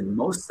 which means in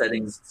most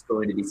settings it's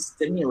going to be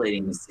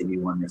stimulating the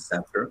CB1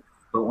 receptor.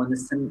 But when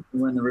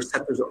the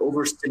receptors are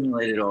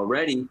overstimulated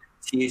already,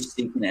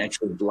 THC can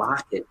actually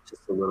block it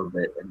just a little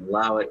bit and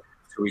allow it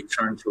to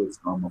return to its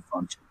normal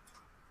function.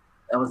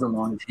 That was a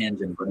long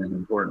tangent, but an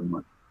important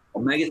one.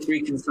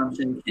 Omega-3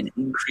 consumption can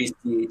increase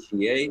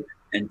DHEA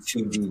and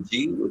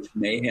 2-DG, which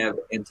may have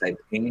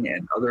anti-pain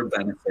and other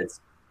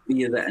benefits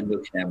via the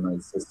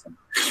endocannabinoid system.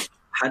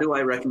 How do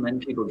I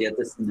recommend people get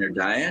this in their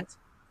diet?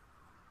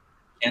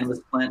 Cannabis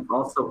plant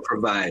also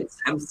provides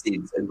hemp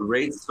seeds, a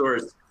great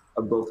source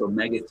of both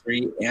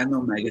omega-3 and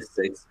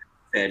omega-6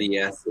 fatty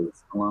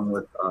acids, along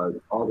with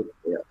all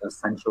the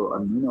essential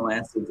amino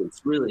acids.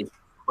 It's really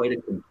quite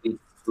a complete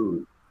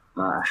food.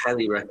 I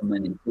highly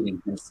recommend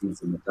including hemp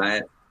seeds in the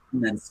diet.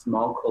 And then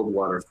small cold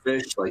water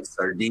fish like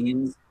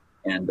sardines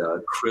and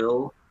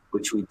krill,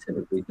 which we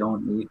typically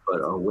don't eat,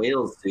 but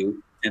whales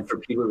do. And for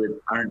people that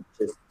aren't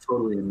just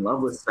totally in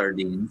love with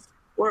sardines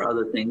or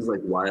other things like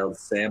wild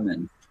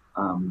salmon,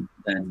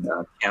 then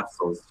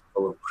capsules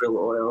full of krill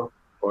oil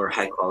or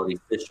high quality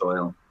fish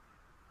oil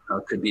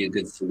could be a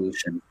good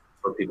solution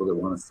for people that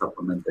want to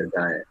supplement their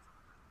diet.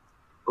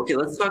 Okay,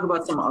 let's talk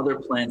about some other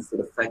plants that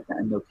affect the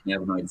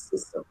endocannabinoid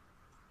system.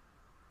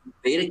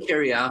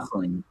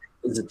 Beta-caryophyllene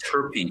is a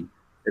terpene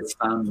that's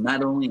found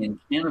not only in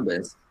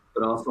cannabis,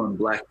 but also in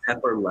black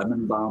pepper,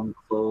 lemon balm,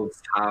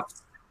 cloves,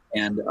 hops,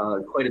 and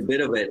quite a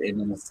bit of it in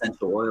an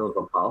essential oil of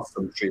a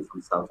balsam tree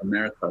from South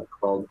America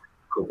called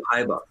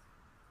copaiba.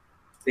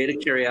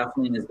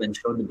 Beta-caryophyllene has been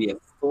shown to be a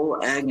full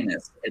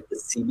agonist at the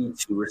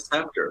CB2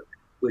 receptor,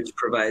 which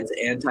provides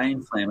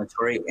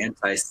anti-inflammatory,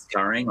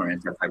 anti-scarring or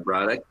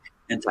anti-fibrotic,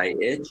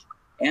 anti-itch,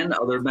 and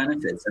other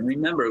benefits. And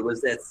remember, it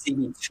was that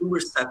CB2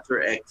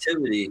 receptor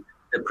activity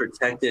that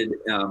protected,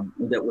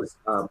 that was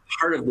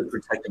part of the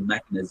protective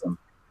mechanism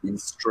in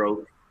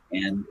stroke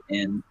and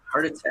in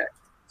heart attack.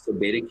 So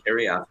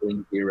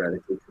beta-caryophyllene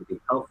theoretically could be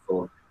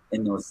helpful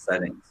in those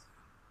settings.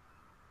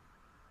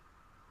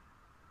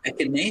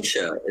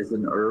 Echinacea is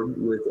an herb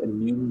with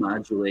immune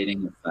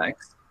modulating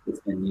effects.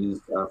 It's been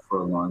used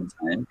for a long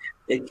time.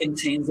 It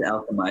contains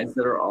alkaloids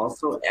that are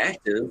also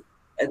active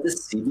at the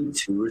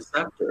CB2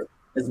 receptor,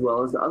 as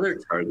well as other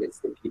targets,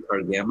 the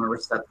PPAR gamma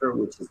receptor,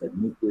 which is a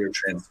nuclear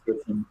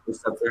transcription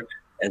receptor,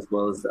 as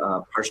well as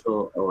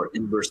partial or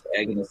inverse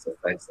agonist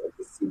effects of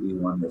the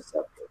CB1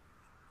 receptor.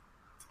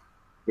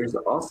 There's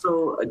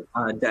also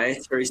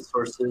dietary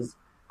sources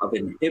of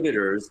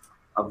inhibitors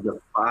of the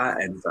Fa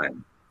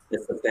enzyme.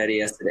 It's the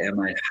fatty acid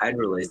amide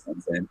hydrolase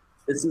enzyme.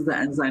 This is the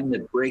enzyme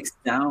that breaks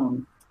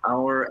down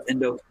our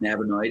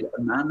endocannabinoid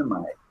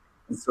anandamide.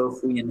 And so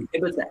if we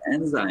inhibit the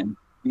enzyme,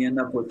 we end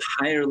up with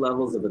higher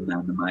levels of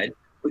anandamide,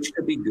 which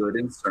could be good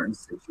in certain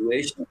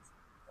situations.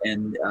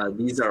 And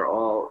these are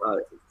all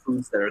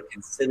foods that are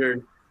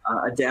considered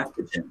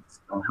adaptogens,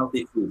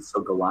 healthy foods.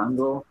 So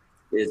galangal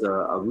is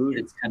a root.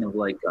 It's kind of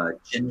like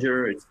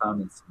ginger. It's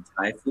found in some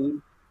Thai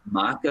food.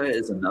 Maca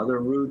is another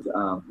root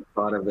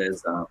thought of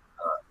as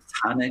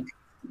tonic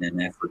and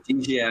an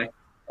aphrodisiac.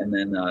 And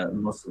then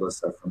most of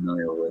us are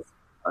familiar with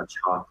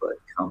chocolate,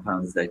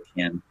 compounds that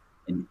can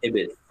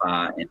inhibit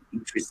Fa and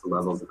increase the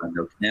levels of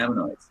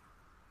endocannabinoids.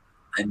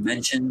 I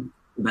mentioned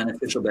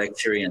beneficial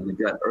bacteria in the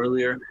gut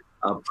earlier.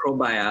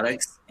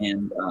 Probiotics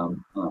and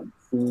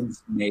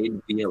foods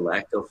made via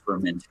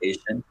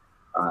lactofermentation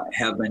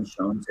have been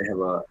shown to have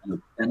a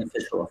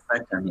beneficial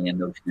effect on the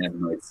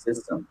endocannabinoid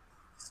system.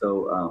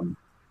 So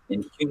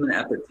in human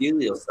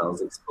epithelial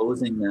cells,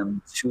 exposing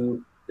them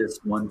to this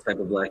one type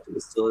of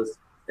lactobacillus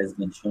has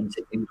been shown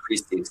to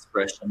increase the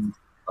expression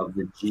of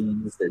the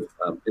genes that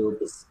build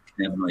this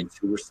cannabinoid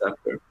 2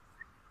 receptor,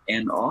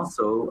 and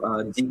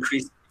also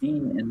decrease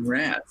pain in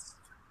rats.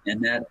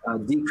 And that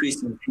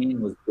decrease in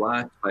pain was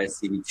blocked by a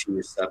CD2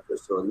 receptor.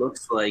 So it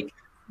looks like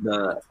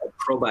the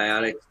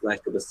probiotic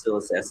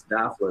Lactobacillus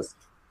acidophilus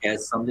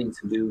has something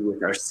to do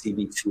with our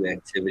CB2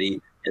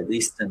 activity, at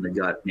least in the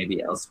gut,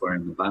 maybe elsewhere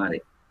in the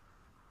body.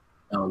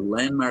 Now, a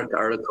landmark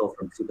article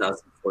from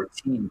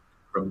 2014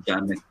 from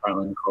John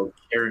McFarland called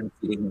Care and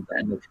Feeding of the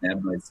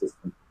Endocannabinoid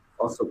System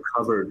also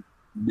covered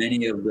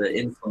many of the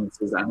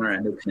influences on our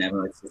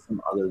endocannabinoid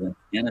system other than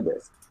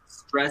cannabis.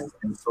 Stress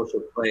and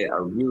social play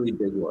are really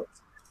big ones.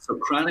 So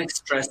chronic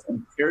stress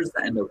impairs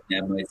the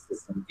endocannabinoid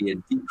system via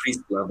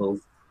decreased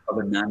levels of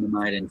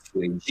anandamide and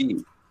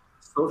 2-AG.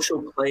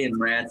 Social play in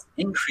rats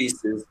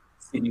increases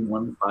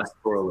CB1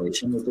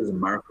 phosphorylation, which is a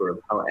marker of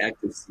how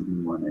active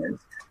CB1 is,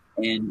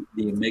 and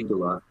the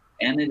amygdala,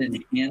 and it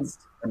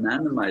enhanced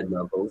anandamide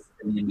levels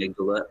in the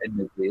amygdala and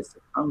nucleus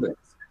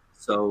accumbens.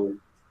 So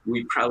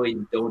we probably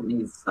don't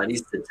need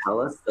studies to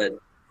tell us that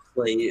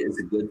play is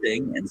a good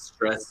thing, and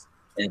stress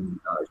and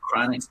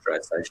chronic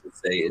stress, I should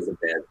say, is a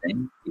bad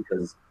thing,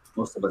 because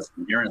most of us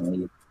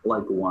inherently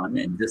like one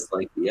and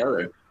dislike the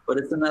other. But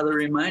it's another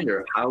reminder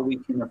of how we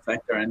can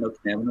affect our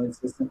endocannabinoid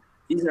system.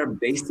 These are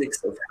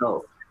basics of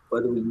health.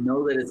 Whether we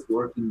know that it's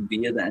working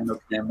via the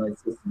endocannabinoid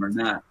system or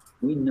not,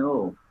 we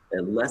know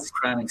that less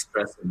chronic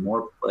stress and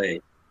more play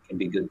can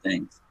be good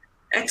things.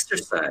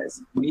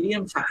 Exercise,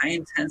 medium to high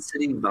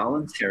intensity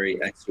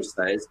voluntary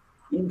exercise,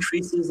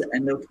 increases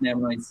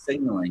endocannabinoid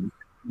signaling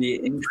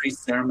via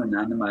increased serum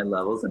anandamide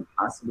levels and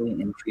possibly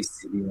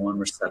increased CB1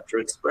 receptor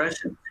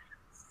expression.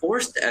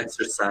 Forced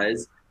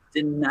exercise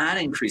did not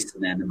increase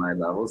anandamide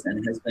levels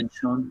and has been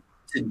shown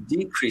to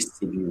decrease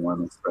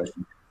CB1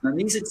 expression. Now,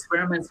 these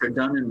experiments are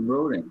done in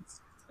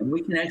rodents, and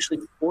we can actually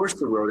force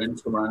the rodent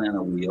to run on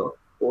a wheel,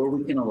 or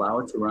we can allow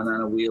it to run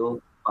on a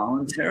wheel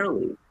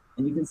voluntarily.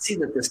 And you can see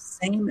that the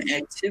same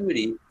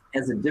activity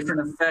has a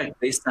different effect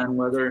based on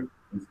whether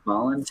it's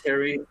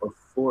voluntary or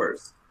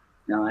forced.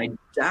 Now, I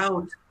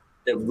doubt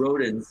that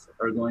rodents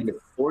are going to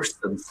force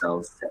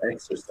themselves to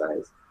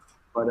exercise,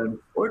 but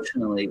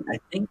unfortunately, I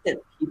think that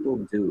people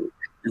do.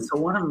 And so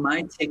one of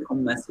my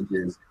take-home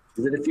messages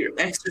is that if you're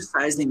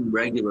exercising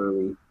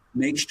regularly,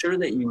 make sure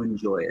that you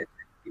enjoy it.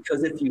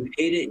 Because if you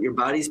hate it, your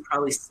body's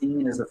probably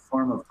seeing it as a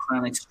form of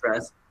chronic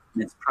stress,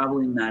 and it's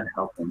probably not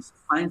helping. So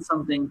find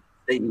something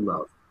that you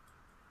love.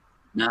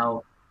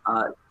 Now,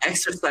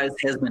 exercise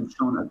has been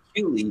shown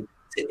acutely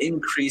to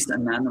increase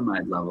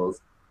anandamide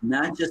levels,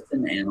 not just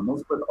in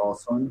animals, but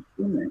also in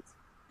humans.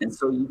 And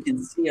so you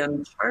can see on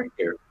the chart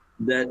here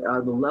that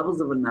the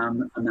levels of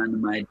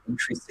anandamide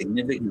increase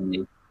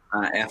significantly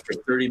after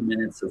 30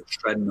 minutes of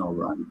treadmill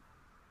running.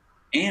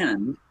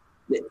 And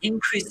the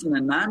increase in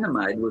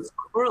anandamide was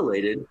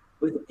correlated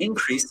with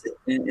increased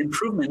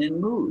improvement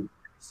in mood.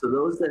 So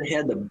those that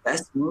had the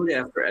best mood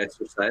after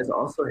exercise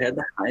also had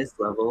the highest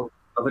level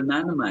of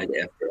anandamide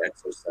after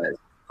exercise.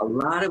 A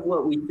lot of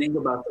what we think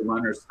about the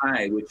runner's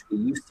high, which we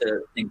used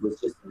to think was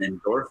just an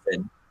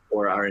endorphin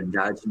or our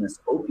endogenous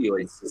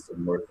opioid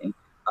system working,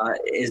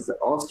 is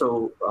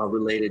also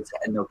related to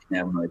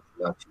endocannabinoid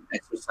production.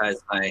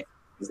 Exercise high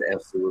is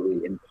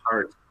absolutely in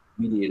part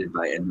mediated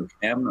by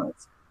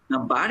endocannabinoids. Now,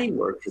 body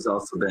work has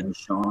also been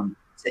shown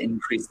to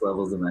increase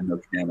levels of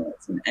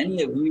endocannabinoids. And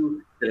any of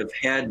you that have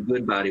had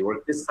good body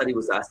work, this study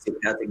was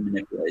osteopathic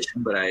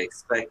manipulation, but I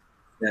expect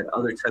that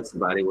other types of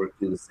body work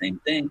do the same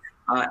thing.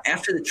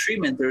 After the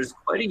treatment, there's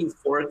quite a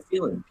euphoric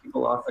feeling.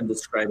 People often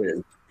describe it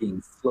as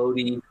being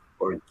floaty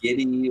or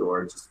giddy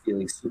or just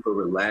feeling super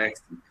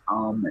relaxed and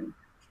calm and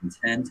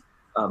content.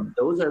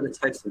 Those are the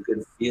types of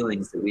good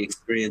feelings that we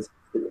experience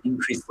with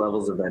increased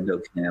levels of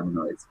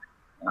endocannabinoids.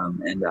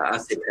 And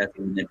osteopathic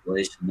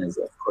manipulation is,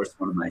 of course,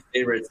 one of my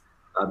favorites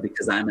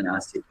because I'm an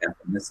osteopath,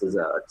 and this is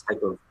a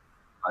type of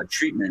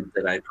treatment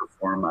that I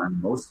perform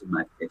on most of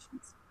my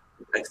patients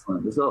with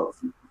excellent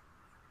results.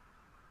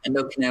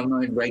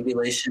 Endocannabinoid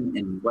regulation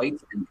in white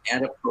and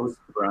adipose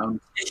brown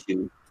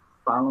tissue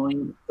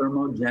following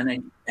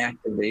thermogenic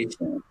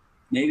activation.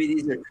 Maybe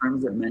these are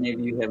terms that many of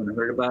you haven't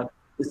heard about.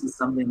 This is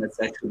something that's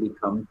actually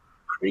become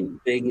pretty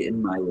big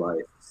in my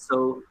life.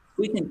 So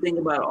we can think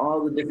about all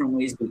the different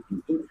ways we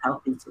can eat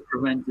healthy to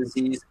prevent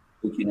disease.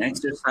 We can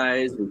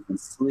exercise, we can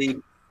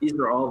sleep. These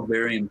are all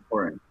very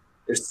important.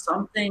 There's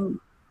something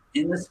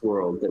in this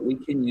world that we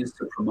can use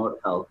to promote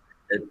health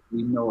that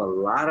we know a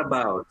lot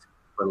about,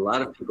 but a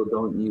lot of people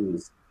don't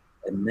use,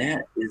 and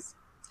that is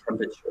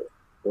temperature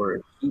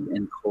or heat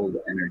and cold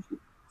energy.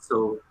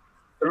 So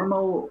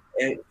thermotherapy,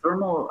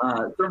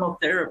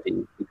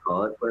 we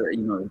call it, where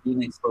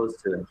being exposed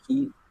to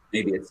heat,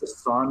 maybe it's a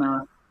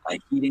sauna, a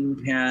heating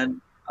pad,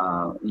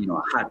 a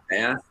hot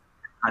bath,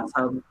 hot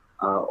tub,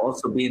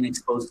 also being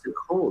exposed to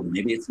cold.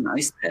 Maybe it's an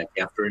ice pack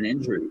after an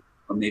injury,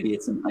 or maybe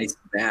it's an ice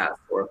bath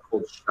or a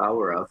cold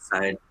shower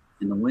outside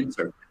in the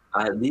winter.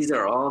 These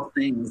are all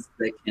things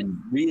that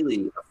can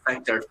really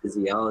affect our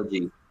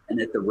physiology and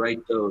at the right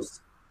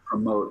dose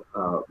promote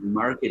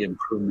marked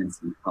improvements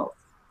in health.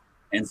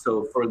 And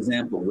so, for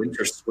example,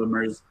 winter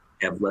swimmers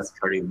have less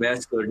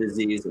cardiovascular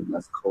disease and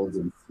less colds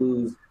and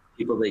flus.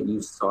 People that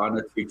use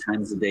sauna 3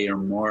 times a day or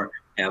more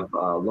have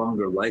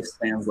longer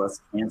lifespans,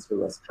 less cancer,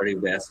 less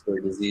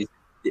cardiovascular disease.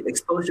 The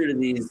exposure to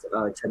these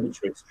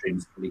temperature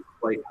extremes can be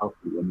quite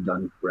healthy when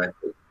done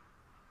correctly.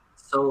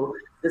 So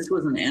this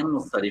was an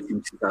animal study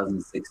from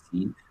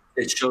 2016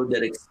 that showed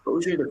that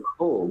exposure to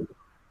cold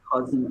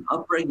caused an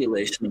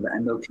upregulation of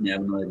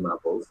endocannabinoid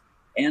levels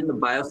and the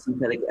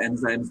biosynthetic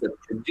enzymes that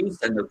produce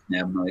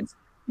endocannabinoids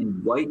in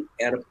white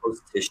adipose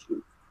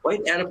tissue.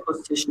 White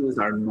adipose tissue is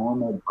our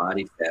normal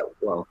body fat,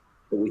 well,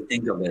 what we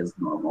think of as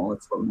normal.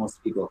 It's what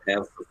most people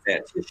have for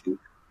fat tissue.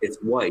 It's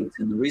white,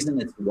 and the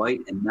reason it's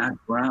white and not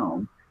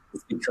brown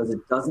is because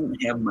it doesn't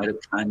have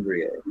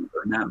mitochondria in it,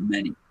 or not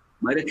many.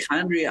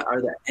 Mitochondria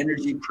are the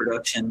energy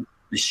production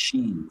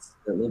machines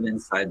that live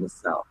inside the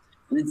cell.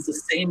 And it's the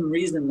same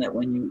reason that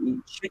when you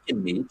eat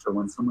chicken meat, or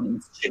when someone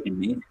eats chicken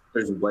meat,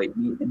 there's white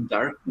meat and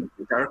dark meat.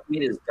 The dark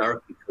meat is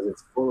dark because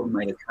it's full of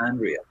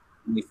mitochondria.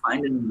 And we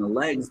find it in the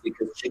legs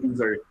because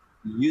chickens are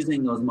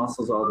using those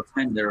muscles all the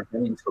time. They're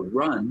having to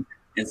run.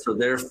 And so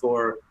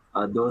therefore,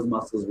 those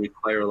muscles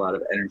require a lot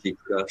of energy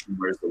production,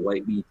 whereas the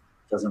white meat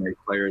doesn't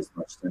require as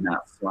much. They're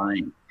not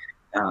flying.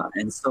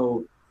 And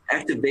so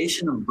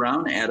activation of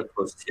brown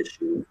adipose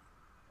tissue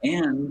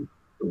and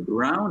the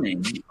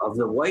browning of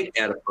the white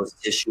adipose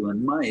tissue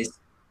in mice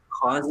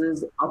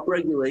causes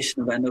upregulation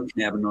of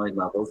endocannabinoid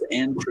levels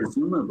and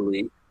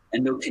presumably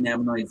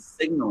endocannabinoid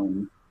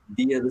signaling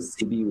via the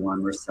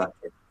CB1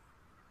 receptor.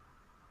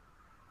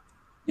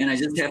 And I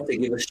just have to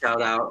give a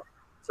shout out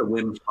to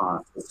Wim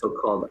Hof, the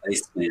so-called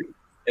Iceman.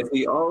 If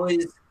we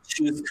always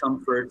choose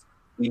comfort,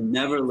 we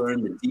never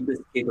learn the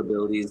deepest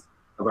capabilities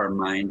of our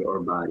mind or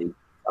body.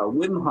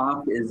 Wim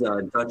Hof is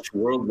a Dutch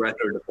world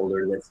record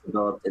holder that's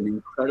developed an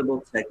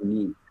incredible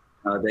technique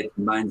that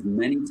combines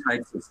many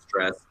types of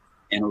stress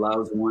and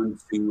allows one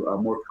to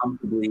more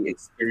comfortably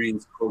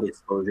experience cold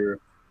exposure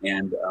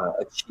and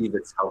achieve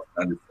its health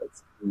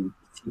benefits. He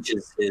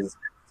teaches his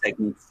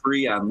technique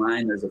free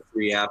online. There's a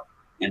free app,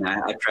 and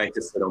I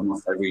practice it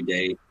almost every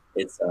day.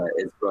 It's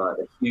brought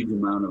a huge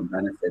amount of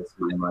benefits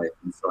in my life,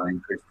 and so I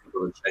encourage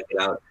people to check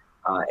it out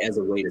as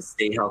a way to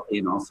stay healthy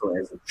and also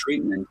as a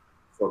treatment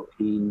for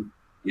pain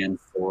and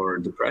for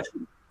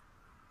depression.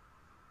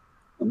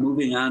 And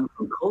moving on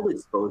from cold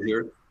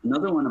exposure,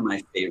 another one of my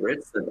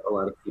favorites that a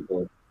lot of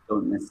people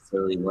don't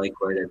necessarily like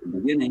right at the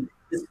beginning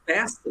is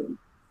fasting.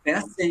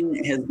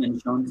 Fasting has been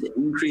shown to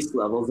increase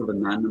levels of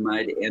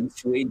anandamide and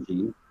 2-AG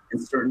in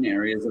certain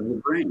areas of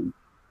the brain,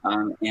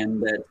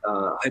 and that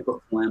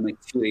hypothalamic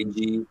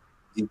 2-AG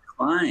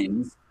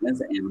declines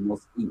as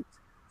animals eat.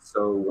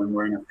 So when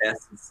we're in a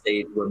fasted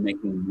state, we're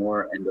making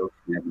more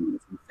endocannabinoids.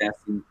 And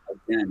fasting,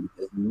 again,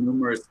 has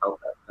numerous health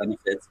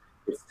benefits.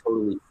 It's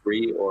totally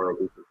free, or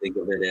we could think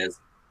of it as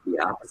the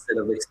opposite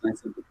of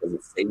expensive because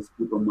it saves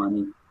people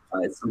money.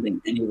 It's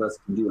something any of us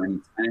can do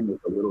anytime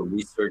with a little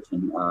research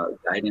and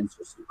guidance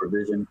or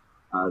supervision.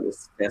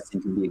 This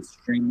fasting can be an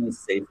extremely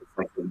safe,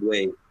 effective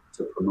way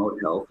to promote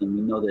health. And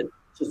we know that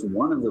just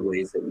one of the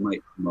ways that it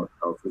might promote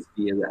health is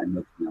via the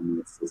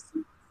endocannabinoid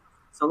system.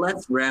 So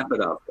let's wrap it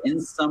up. In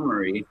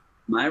summary,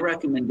 my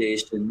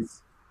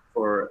recommendations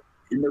for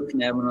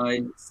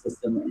endocannabinoid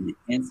system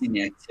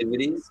enhancing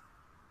activities: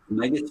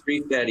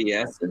 omega-3 fatty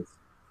acids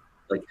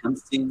like hemp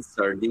seeds,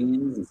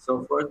 sardines, and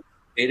so forth,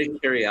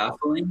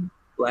 beta-caryophyllene,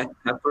 black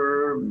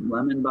pepper,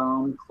 lemon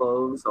balm,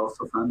 cloves,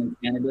 also found in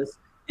cannabis,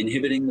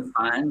 inhibiting the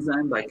Pha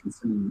enzyme by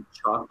consuming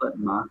chocolate,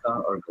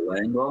 maca, or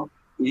galangal,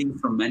 eating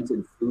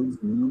fermented foods,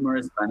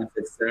 numerous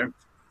benefits there,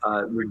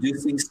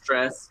 reducing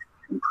stress,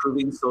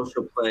 improving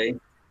social play,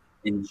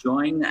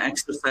 enjoying the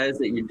exercise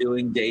that you're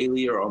doing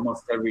daily or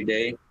almost every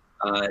day,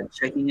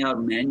 checking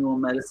out manual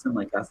medicine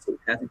like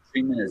osteopathic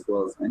treatment as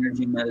well as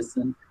energy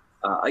medicine,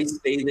 ice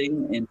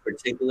bathing in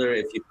particular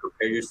if you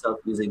prepare yourself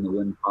using the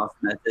Wim Hof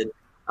method,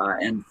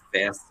 and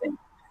fasting.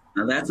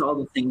 Now that's all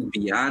the things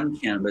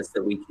beyond cannabis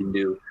that we can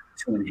do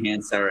to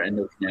enhance our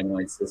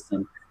endocannabinoid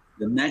system.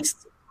 The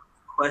next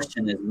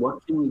question is,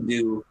 what can we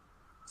do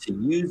to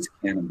use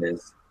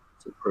cannabis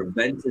to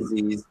prevent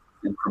disease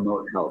and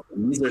promote health?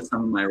 And these are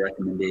some of my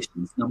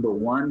recommendations. Number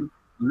one,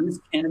 use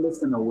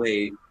cannabis in a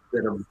way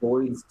that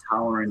avoids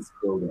tolerance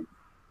building.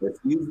 If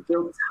you've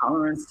built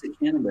tolerance to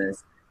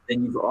cannabis,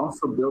 then you've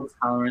also built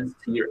tolerance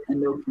to your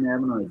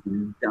endocannabinoids,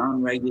 and you've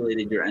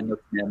downregulated your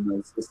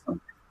endocannabinoid system.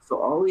 So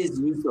always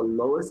use the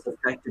lowest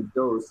effective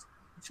dose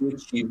to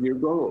achieve your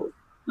goals.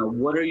 Now,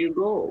 what are your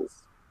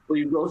goals? Well,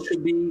 your goals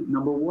should be,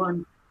 number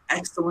one,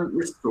 excellent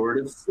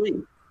restorative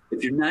sleep.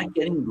 If you're not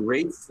getting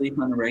great sleep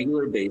on a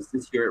regular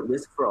basis, you're at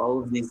risk for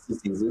all of these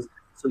diseases.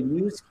 So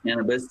use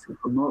cannabis to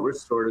promote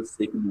restorative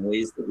sleep in the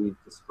ways that we've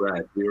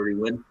described. We already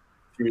went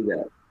through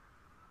that.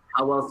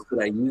 How else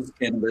could I use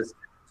cannabis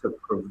to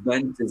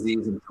prevent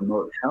disease and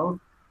promote health?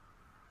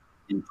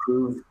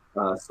 Improve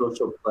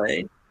social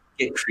play,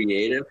 get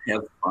creative,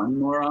 have fun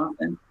more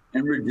often,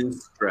 and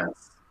reduce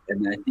stress.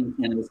 And I think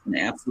cannabis can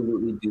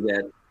absolutely do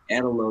that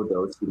at a low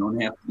dose. You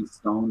don't have to be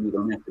stoned. You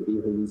don't have to be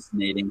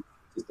hallucinating.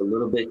 Just a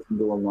little bit can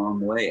go a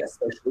long way,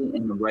 especially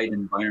in the right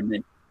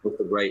environment with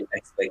the right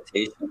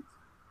expectations.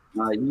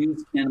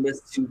 Use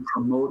cannabis to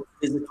promote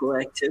physical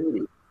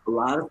activity. A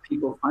lot of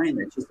people find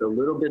that just a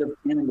little bit of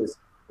cannabis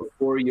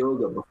before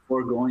yoga,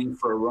 before going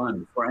for a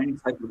run, before any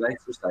type of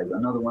exercise.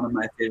 Another one of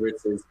my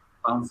favorites is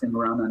bouncing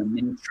around on a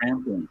mini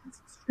trampoline. It's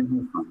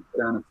extremely fun.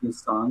 Put on a few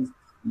songs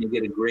and you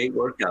get a great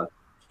workout.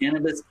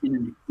 Cannabis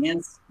can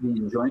enhance the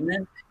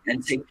enjoyment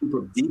and take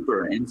people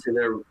deeper into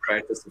their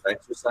practice of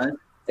exercise,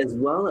 as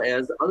well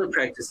as other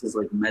practices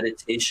like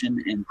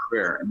meditation and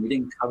prayer. And we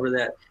didn't cover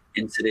that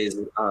in today's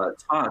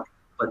talk,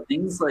 but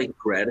things like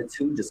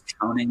gratitude, just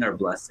counting our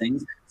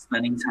blessings,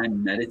 spending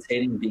time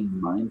meditating,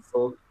 being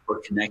mindful, or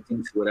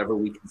connecting to whatever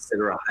we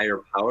consider a higher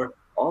power,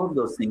 all of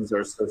those things are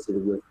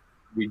associated with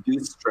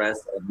reduced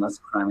stress and less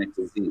chronic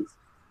disease.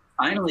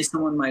 Finally,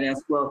 someone might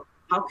ask, well,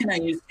 how can I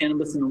use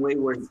cannabis in a way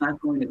where it's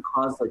not going to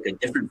cause like a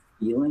different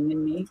feeling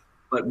in me,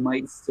 but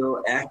might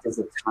still act as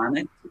a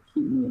tonic to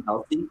keep me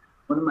healthy?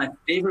 One of my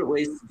favorite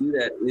ways to do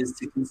that is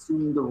to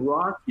consume the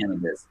raw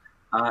cannabis.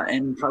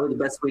 And probably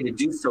the best way to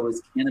do so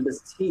is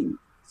cannabis tea.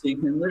 So you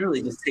can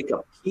literally just take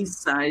a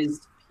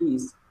pea-sized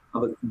piece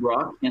of a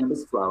raw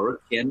cannabis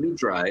flower, can be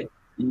dried,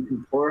 and you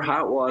can pour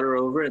hot water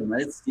over it and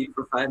let it steep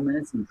for 5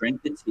 minutes and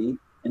drink the tea.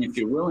 And if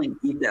you're willing,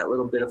 eat that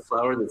little bit of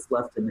flour that's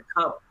left in the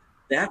cup.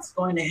 That's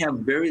going to have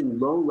very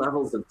low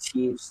levels of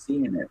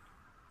THC in it.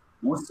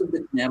 Most of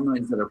the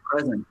cannabinoids that are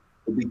present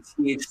will be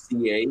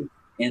THCA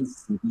and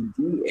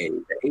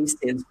CBDA. The A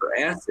stands for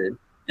acid,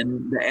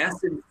 and the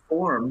acid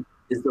form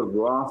is the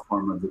raw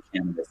form of the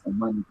cannabis. And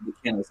when the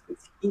cannabis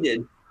gets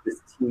heated, this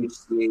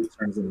THCA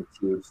turns into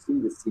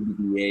THC, the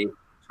CBDA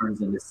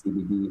turns into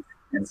CBD,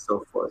 and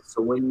so forth.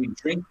 So when you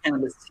drink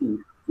cannabis tea,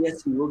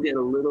 yes, you will get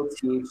a little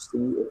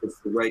THC. If it's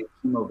the right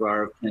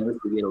chemovar of cannabis,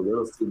 you get a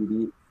little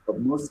CBD, but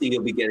mostly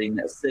you'll be getting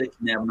acidic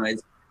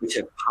cannabinoids, which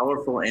have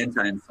powerful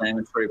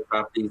anti-inflammatory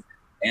properties.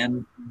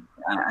 And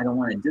I don't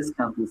want to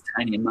discount these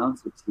tiny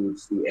amounts of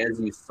THC. As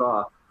you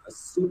saw, a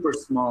super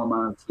small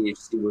amount of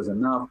THC was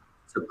enough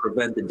to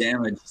prevent the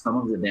damage, some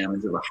of the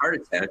damage of a heart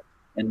attack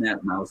in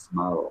that mouse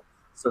model.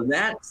 So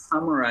that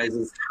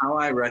summarizes how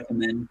I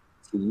recommend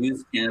to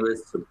use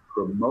cannabis to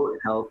promote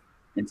health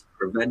and to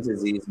prevent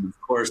disease. And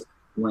of course,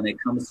 when it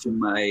comes to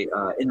my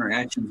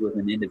interactions with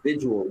an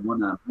individual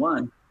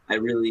one-on-one, I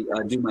really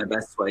do my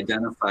best to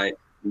identify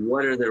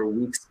what are their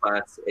weak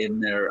spots in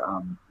their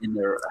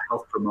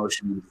health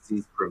promotion and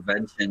disease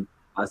prevention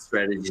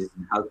strategies,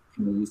 and how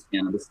can we use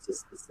cannabis to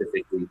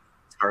specifically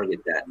target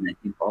that. And I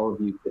think all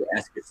of you could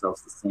ask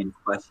yourselves the same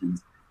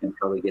questions and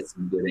probably get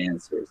some good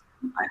answers.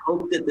 I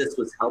hope that this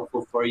was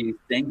helpful for you.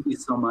 Thank you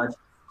so much.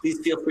 Please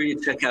feel free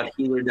to check out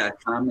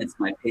healer.com. It's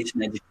my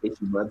patient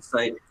education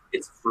website.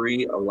 It's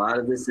free. A lot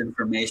of this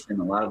information,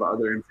 a lot of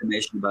other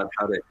information about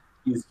how to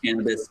use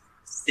cannabis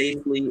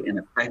safely and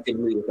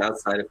effectively without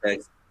side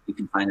effects, you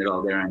can find it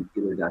all there on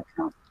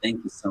healer.com.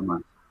 Thank you so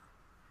much.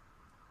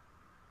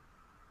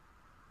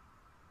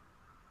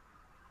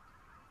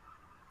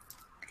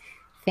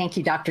 Thank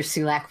you, Dr.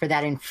 Sulak, for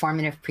that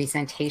informative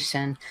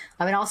presentation.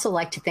 I would also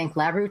like to thank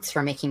LabRoots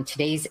for making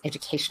today's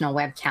educational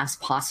webcast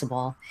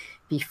possible.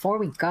 Before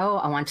we go,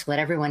 I want to let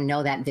everyone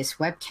know that this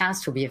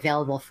webcast will be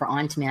available for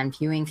on-demand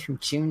viewing through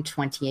June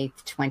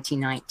 28th,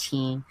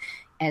 2019.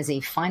 As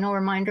a final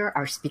reminder,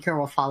 our speaker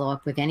will follow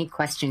up with any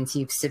questions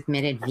you've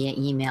submitted via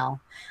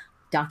email.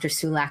 Dr.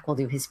 Sulak will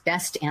do his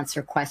best to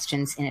answer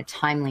questions in a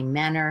timely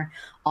manner,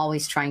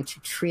 always trying to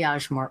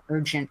triage more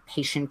urgent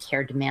patient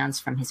care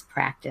demands from his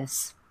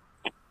practice.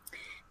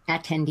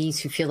 Attendees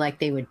who feel like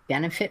they would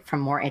benefit from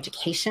more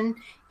education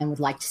and would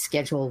like to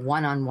schedule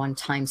one-on-one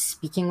time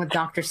speaking with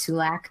Dr.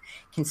 Sulak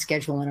can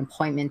schedule an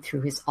appointment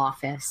through his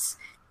office.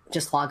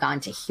 Just log on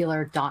to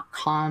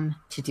healer.com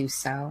to do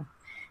so.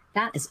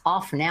 That is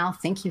all for now.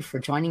 Thank you for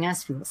joining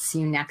us. We will see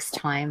you next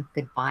time.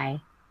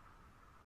 Goodbye.